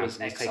stomach cramps,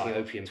 and he's taking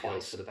opium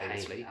pills for the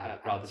pain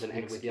rather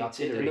than with the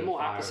artillery. And the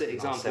more opposite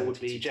example would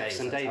be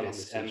Jefferson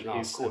Davis, who,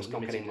 of course,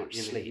 not getting much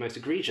sleep. The most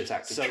egregious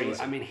act of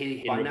treason.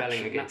 He, in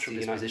rebelling against the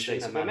United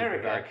States of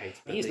America,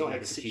 he's not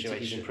executed,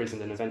 he's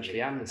imprisoned and eventually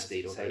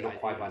amnestied, although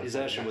not quite by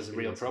desertion was a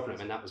real problem,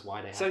 and that was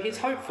why they. So he's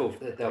hopeful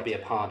that there'll be a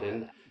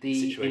pardon.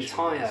 The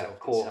entire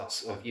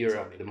courts of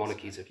Europe, the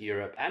monarchies of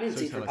Europe, and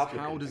indeed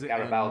Republicans,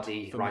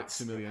 Garibaldi writes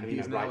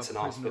and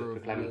asks for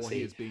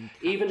clemency.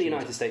 Even the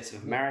United States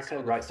of America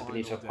writes to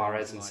Benito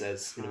Juarez and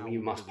says, you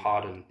must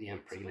pardon the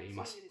emperor. You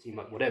must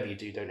whatever you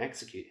do, don't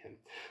execute him.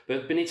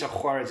 But Benito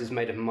Juarez is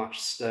made of much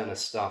sterner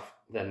stuff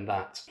than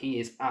that. He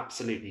is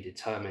absolutely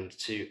determined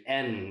to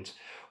end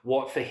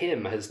what for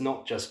him has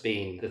not just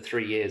been the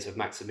 3 years of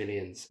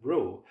Maximilian's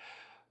rule,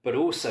 but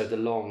also the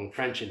long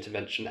French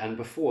intervention, and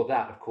before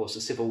that, of course,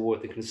 the civil war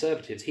with the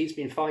conservatives. He's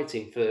been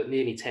fighting for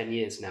nearly 10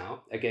 years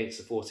now against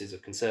the forces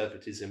of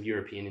conservatism,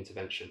 European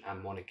intervention,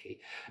 and monarchy.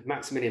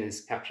 Maximilian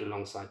is captured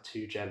alongside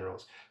 2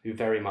 generals who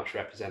very much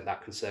represent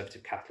that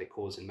conservative Catholic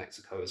cause in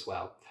Mexico as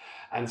well.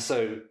 And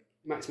so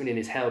Maximilian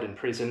is held in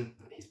prison.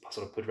 He's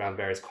sort of put around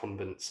various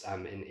convents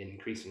in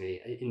increasingly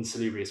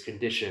insalubrious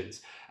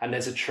conditions. And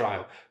there's a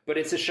trial. But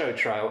it's a show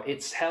trial.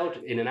 It's held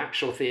in an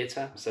actual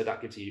theatre. So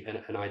that gives you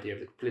an idea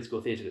of the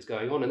political theatre that's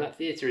going on. And that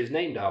theatre is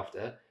named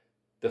after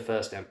the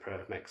first emperor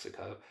of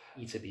Mexico,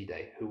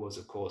 Iturbide, who was,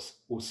 of course,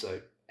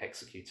 also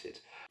executed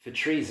for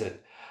treason.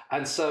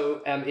 And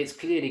so it's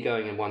clearly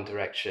going in one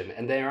direction.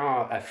 And there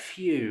are a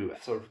few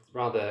sort of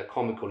rather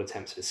comical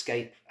attempts at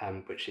escape,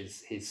 which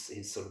is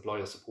his sort of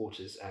loyal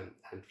supporters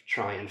and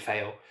try and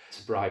fail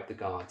to bribe the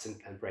guards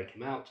and break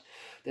him out.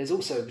 There's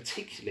also a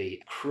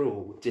particularly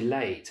cruel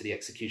delay to the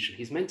execution.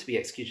 He's meant to be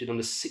executed on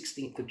the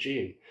 16th of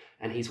June,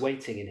 and he's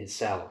waiting in his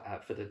cell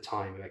for the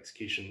time of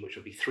execution, which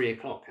will be 3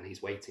 o'clock, and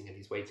he's waiting,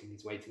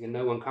 and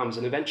no one comes.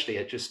 And eventually,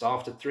 at just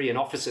after 3, an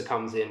officer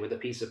comes in with a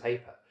piece of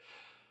paper.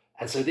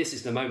 And so this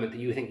is the moment that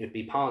you think you'd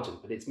be pardoned,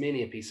 but it's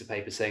merely a piece of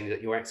paper saying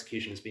that your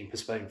execution has been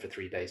postponed for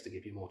 3 days to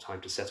give you more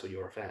time to settle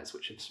your affairs,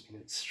 which is an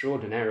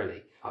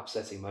extraordinarily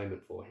upsetting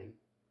moment for him.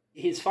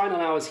 His final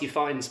hours, he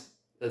finds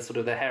the sort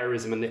of the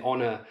heroism and the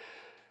honour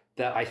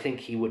that I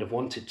think he would have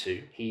wanted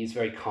to. He's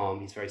very calm,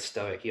 he's very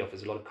stoic, he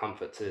offers a lot of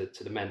comfort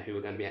to the men who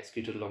are going to be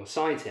executed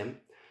alongside him.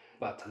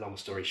 But long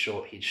story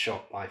short, he's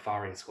shot by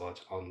firing squad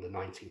on the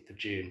 19th of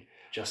June,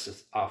 just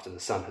as after the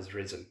sun has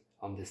risen,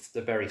 on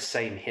the very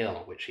same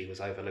hill which he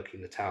was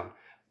overlooking the town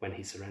when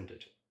he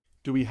surrendered.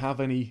 Do we have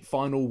any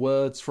final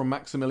words from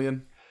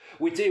Maximilian?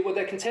 We do. Well,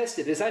 they're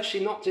contested.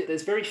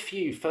 There's very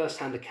few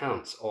first-hand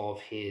accounts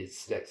of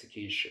his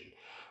execution.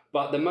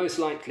 But the most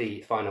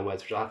likely final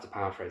words, which I'll have to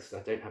paraphrase because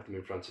I don't have them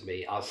in front of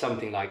me, are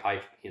something like,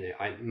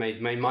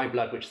 may my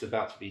blood, which is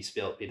about to be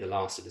spilt, be the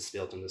last that is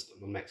spilt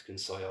on Mexican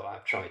soil.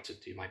 I've tried to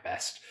do my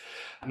best.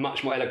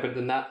 Much more eloquent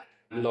than that.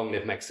 Long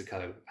live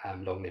Mexico,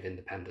 long live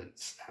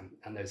independence.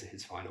 And those are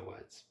his final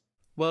words.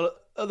 Well,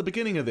 at the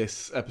beginning of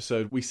this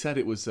episode, we said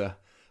it was a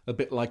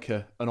bit like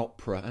an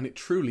opera, and it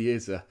truly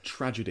is a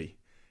tragedy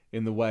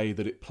in the way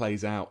that it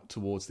plays out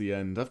towards the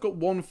end. I've got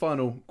one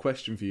final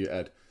question for you,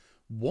 Ed.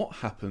 What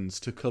happens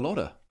to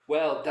Carlotta?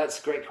 Well, that's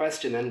a great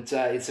question, and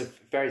it's a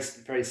very,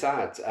 very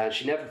sad.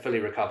 She never fully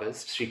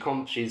recovers.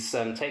 She's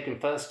taken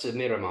first to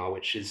Miramar,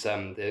 which is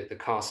the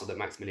castle that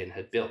Maximilian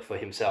had built for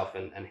himself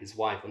and his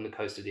wife on the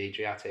coast of the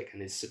Adriatic,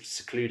 and is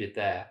secluded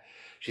there.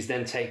 She's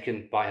then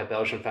taken by her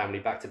Belgian family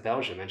back to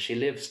Belgium, and she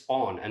lives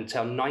on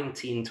until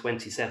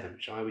 1927,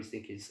 which I always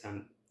think is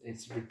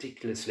it's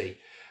ridiculously,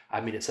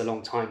 it's a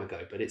long time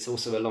ago, but it's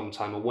also a long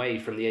time away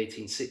from the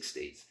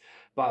 1860s.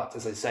 But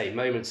as I say,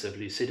 moments of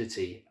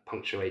lucidity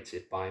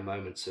punctuated by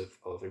moments of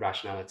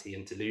irrationality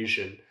and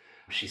delusion.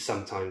 She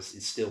sometimes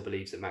still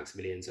believes that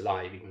Maximilian's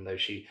alive, even though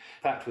she,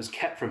 in fact, was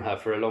kept from her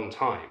for a long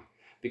time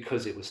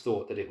because it was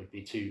thought that it would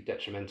be too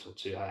detrimental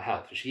to her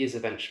health. She is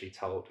eventually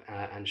told,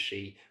 and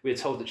we are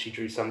told that she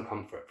drew some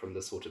comfort from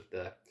the sort of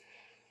the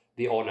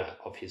honour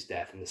of his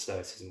death and the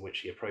stoicism in which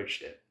he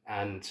approached it.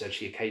 And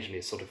she occasionally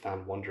is sort of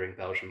found wandering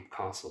Belgian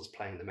castles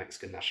playing the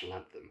Mexican national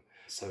anthem.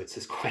 So it's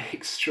this quite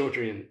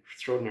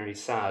extraordinary,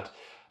 sad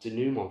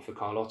denouement for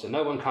Carlotta.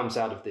 No one comes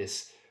out of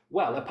this,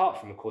 well, apart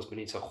from, of course,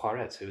 Benito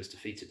Juarez, who has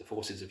defeated the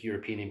forces of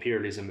European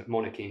imperialism,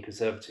 monarchy and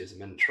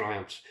conservatism and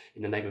triumphed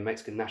in the name of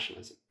Mexican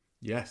nationalism.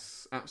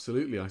 Yes,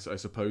 absolutely. I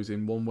suppose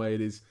in one way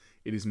it is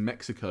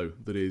Mexico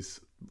that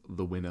is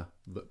the winner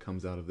that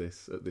comes out of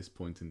this at this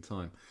point in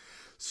time.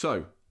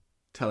 So,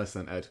 tell us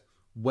then, Ed,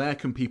 where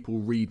can people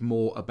read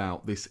more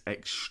about this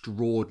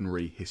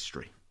extraordinary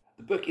history?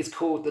 The book is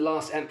called The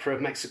Last Emperor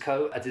of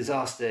Mexico, A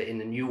Disaster in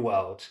the New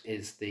World,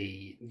 is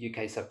the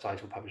UK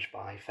subtitle published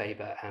by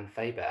Faber and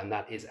Faber, and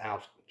that is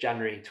out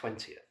January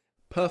 20th.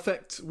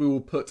 Perfect. We will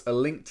put a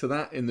link to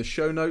that in the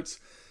show notes.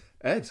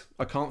 Ed,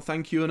 I can't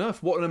thank you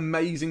enough. What an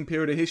amazing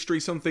period of history,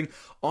 something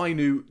I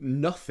knew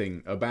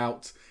nothing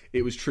about.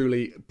 It was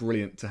truly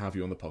brilliant to have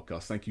you on the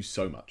podcast. Thank you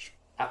so much.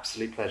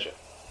 Absolute pleasure.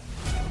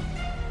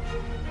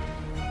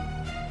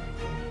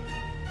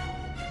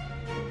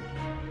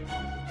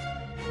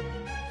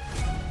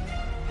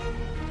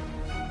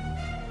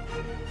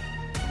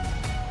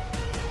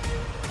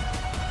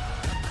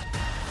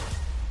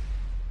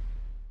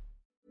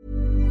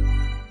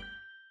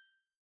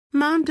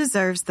 Mom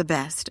deserves the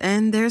best,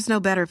 and there's no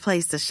better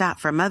place to shop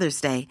for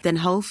Mother's Day than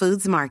Whole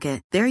Foods Market.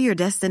 They're your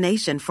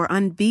destination for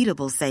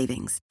unbeatable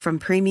savings, from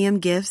premium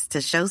gifts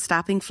to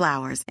show-stopping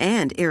flowers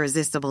and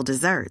irresistible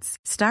desserts.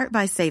 Start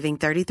by saving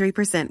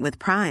 33% with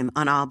Prime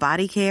on all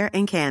body care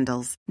and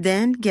candles.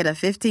 Then get a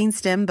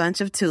 15-stem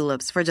bunch of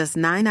tulips for just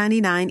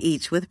 $9.99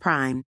 each with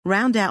Prime.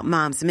 Round out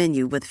Mom's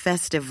menu with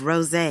festive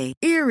rosé,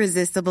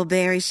 irresistible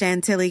berry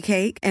chantilly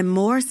cake, and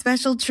more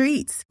special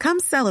treats.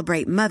 Come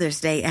celebrate Mother's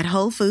Day at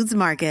Whole Foods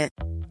Market.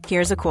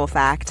 Here's a cool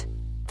fact.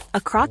 A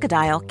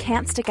crocodile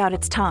can't stick out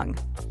its tongue.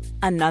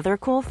 Another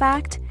cool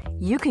fact,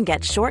 you can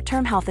get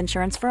short-term health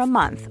insurance for a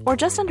month or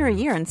just under a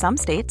year in some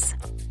states.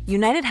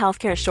 United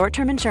Healthcare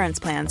short-term insurance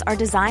plans are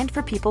designed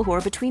for people who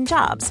are between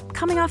jobs,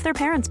 coming off their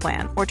parents'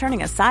 plan, or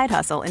turning a side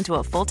hustle into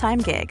a full-time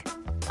gig.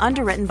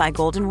 Underwritten by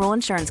Golden Rule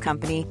Insurance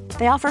Company,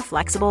 they offer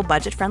flexible,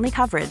 budget-friendly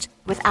coverage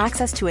with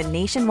access to a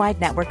nationwide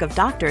network of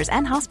doctors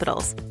and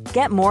hospitals.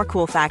 Get more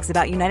cool facts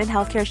about United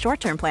Healthcare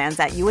short-term plans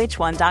at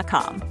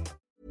uh1.com.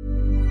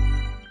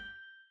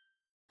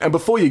 And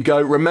before you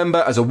go, remember,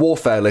 as a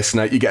Warfare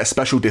listener, you get a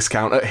special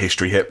discount at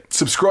History Hit.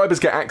 Subscribers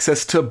get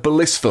access to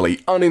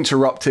blissfully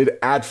uninterrupted,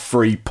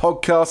 ad-free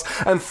podcasts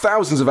and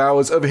thousands of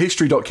hours of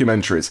history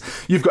documentaries.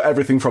 You've got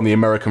everything from the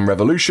American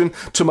Revolution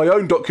to my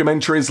own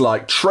documentaries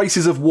like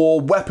Traces of War,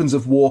 Weapons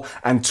of War,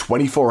 and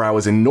 24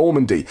 Hours in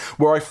Normandy,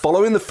 where I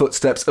follow in the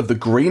footsteps of the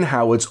Green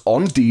Howards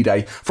on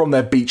D-Day, from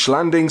their beach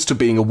landings to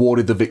being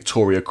awarded the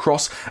Victoria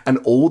Cross, and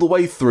all the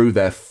way through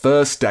their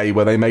first day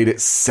where they made it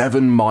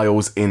 7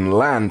 miles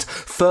inland,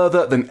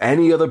 further than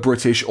any other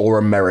British or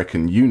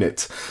American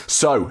unit.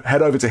 So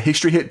head over to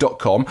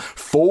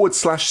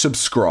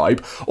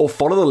historyhit.com/subscribe or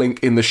follow the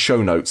link in the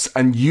show notes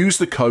and use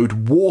the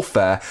code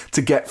WARFARE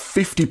to get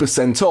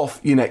 50%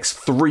 off your next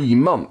 3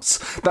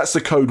 months. That's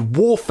the code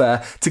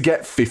WARFARE to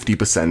get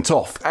 50%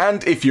 off.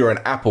 And if you're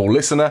an Apple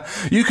listener,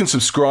 you can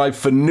subscribe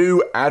for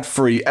new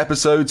ad-free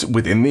episodes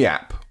within the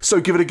app.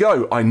 So give it a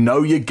go. I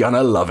know you're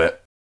gonna love it.